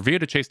screenshot of the review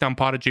to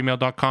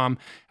chasedownpod@gmail.com.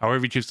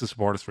 However you choose to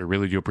support us, we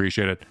really do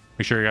appreciate it.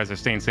 Make sure you guys are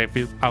staying safe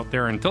out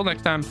there. Until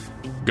next time,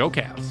 go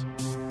Cavs.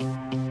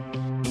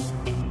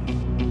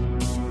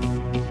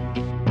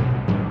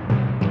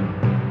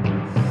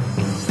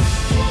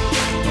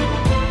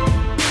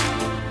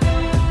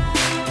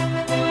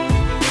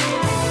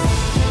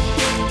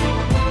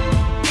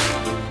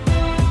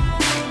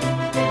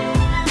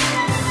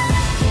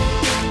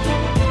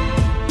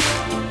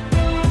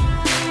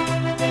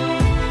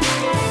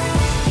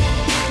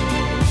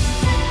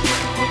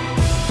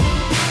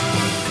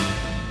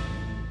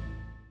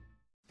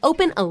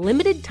 Open a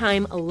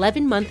limited-time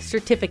 11-month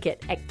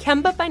certificate at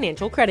Kemba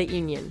Financial Credit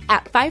Union.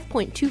 At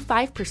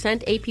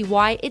 5.25%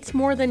 APY, it's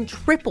more than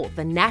triple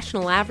the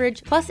national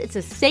average, plus it's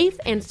a safe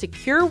and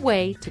secure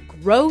way to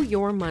grow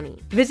your money.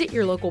 Visit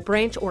your local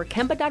branch or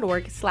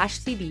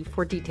kemba.org/cd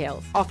for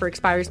details. Offer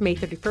expires May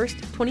 31st,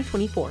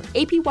 2024.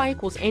 APY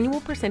equals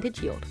annual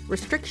percentage yield.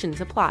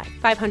 Restrictions apply.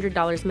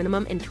 $500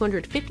 minimum and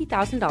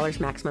 $250,000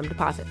 maximum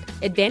deposit.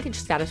 Advantage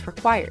status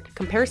required.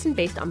 Comparison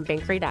based on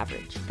bank rate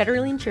average.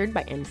 Federally insured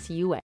by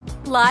NCUA.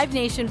 Live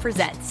Nation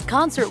presents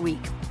Concert Week.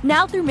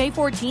 Now through May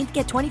 14th,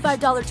 get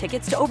 $25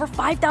 tickets to over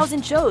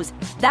 5,000 shows.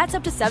 That's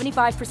up to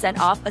 75%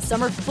 off a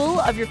summer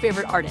full of your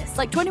favorite artists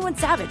like 21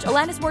 Savage,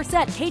 Alanis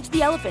Morissette, Cage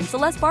the Elephant,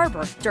 Celeste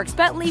Barber, Dierks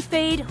Bentley,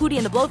 Fade, Hootie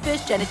and the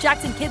Blowfish, Janet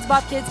Jackson, Kids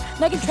Bop Kids,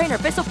 Meghan Trainor,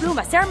 Peso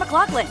Pluma, Sarah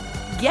McLachlan.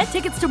 Get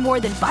tickets to more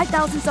than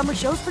 5,000 summer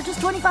shows for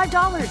just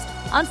 $25.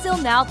 Until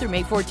now through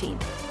May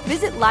 14th.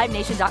 Visit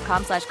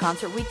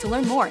liveNation.com/Concert Week to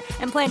learn more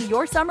and plan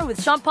your summer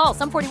with Sean Paul,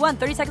 Sum 41,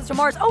 30 Seconds to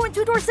Mars, and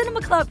Two Door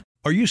Cinema Club.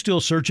 Are you still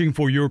searching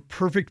for your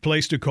perfect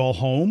place to call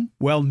home?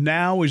 Well,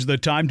 now is the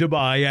time to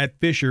buy at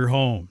Fisher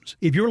Homes.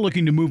 If you're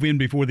looking to move in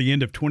before the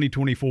end of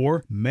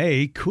 2024,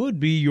 May could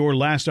be your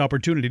last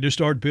opportunity to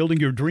start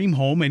building your dream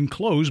home and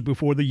close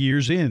before the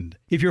year's end.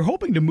 If you're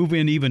hoping to move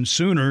in even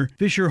sooner,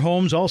 Fisher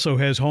Homes also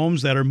has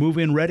homes that are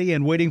move-in ready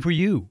and waiting for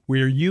you,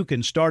 where you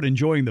can start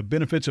enjoying the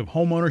benefits of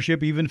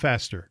homeownership even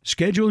faster.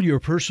 Schedule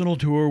your personal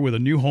tour with a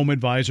new home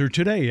advisor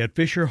today at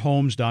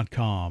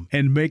FisherHomes.com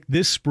and make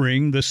this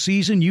spring the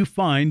season you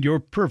find your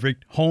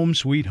perfect home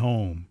sweet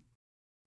home.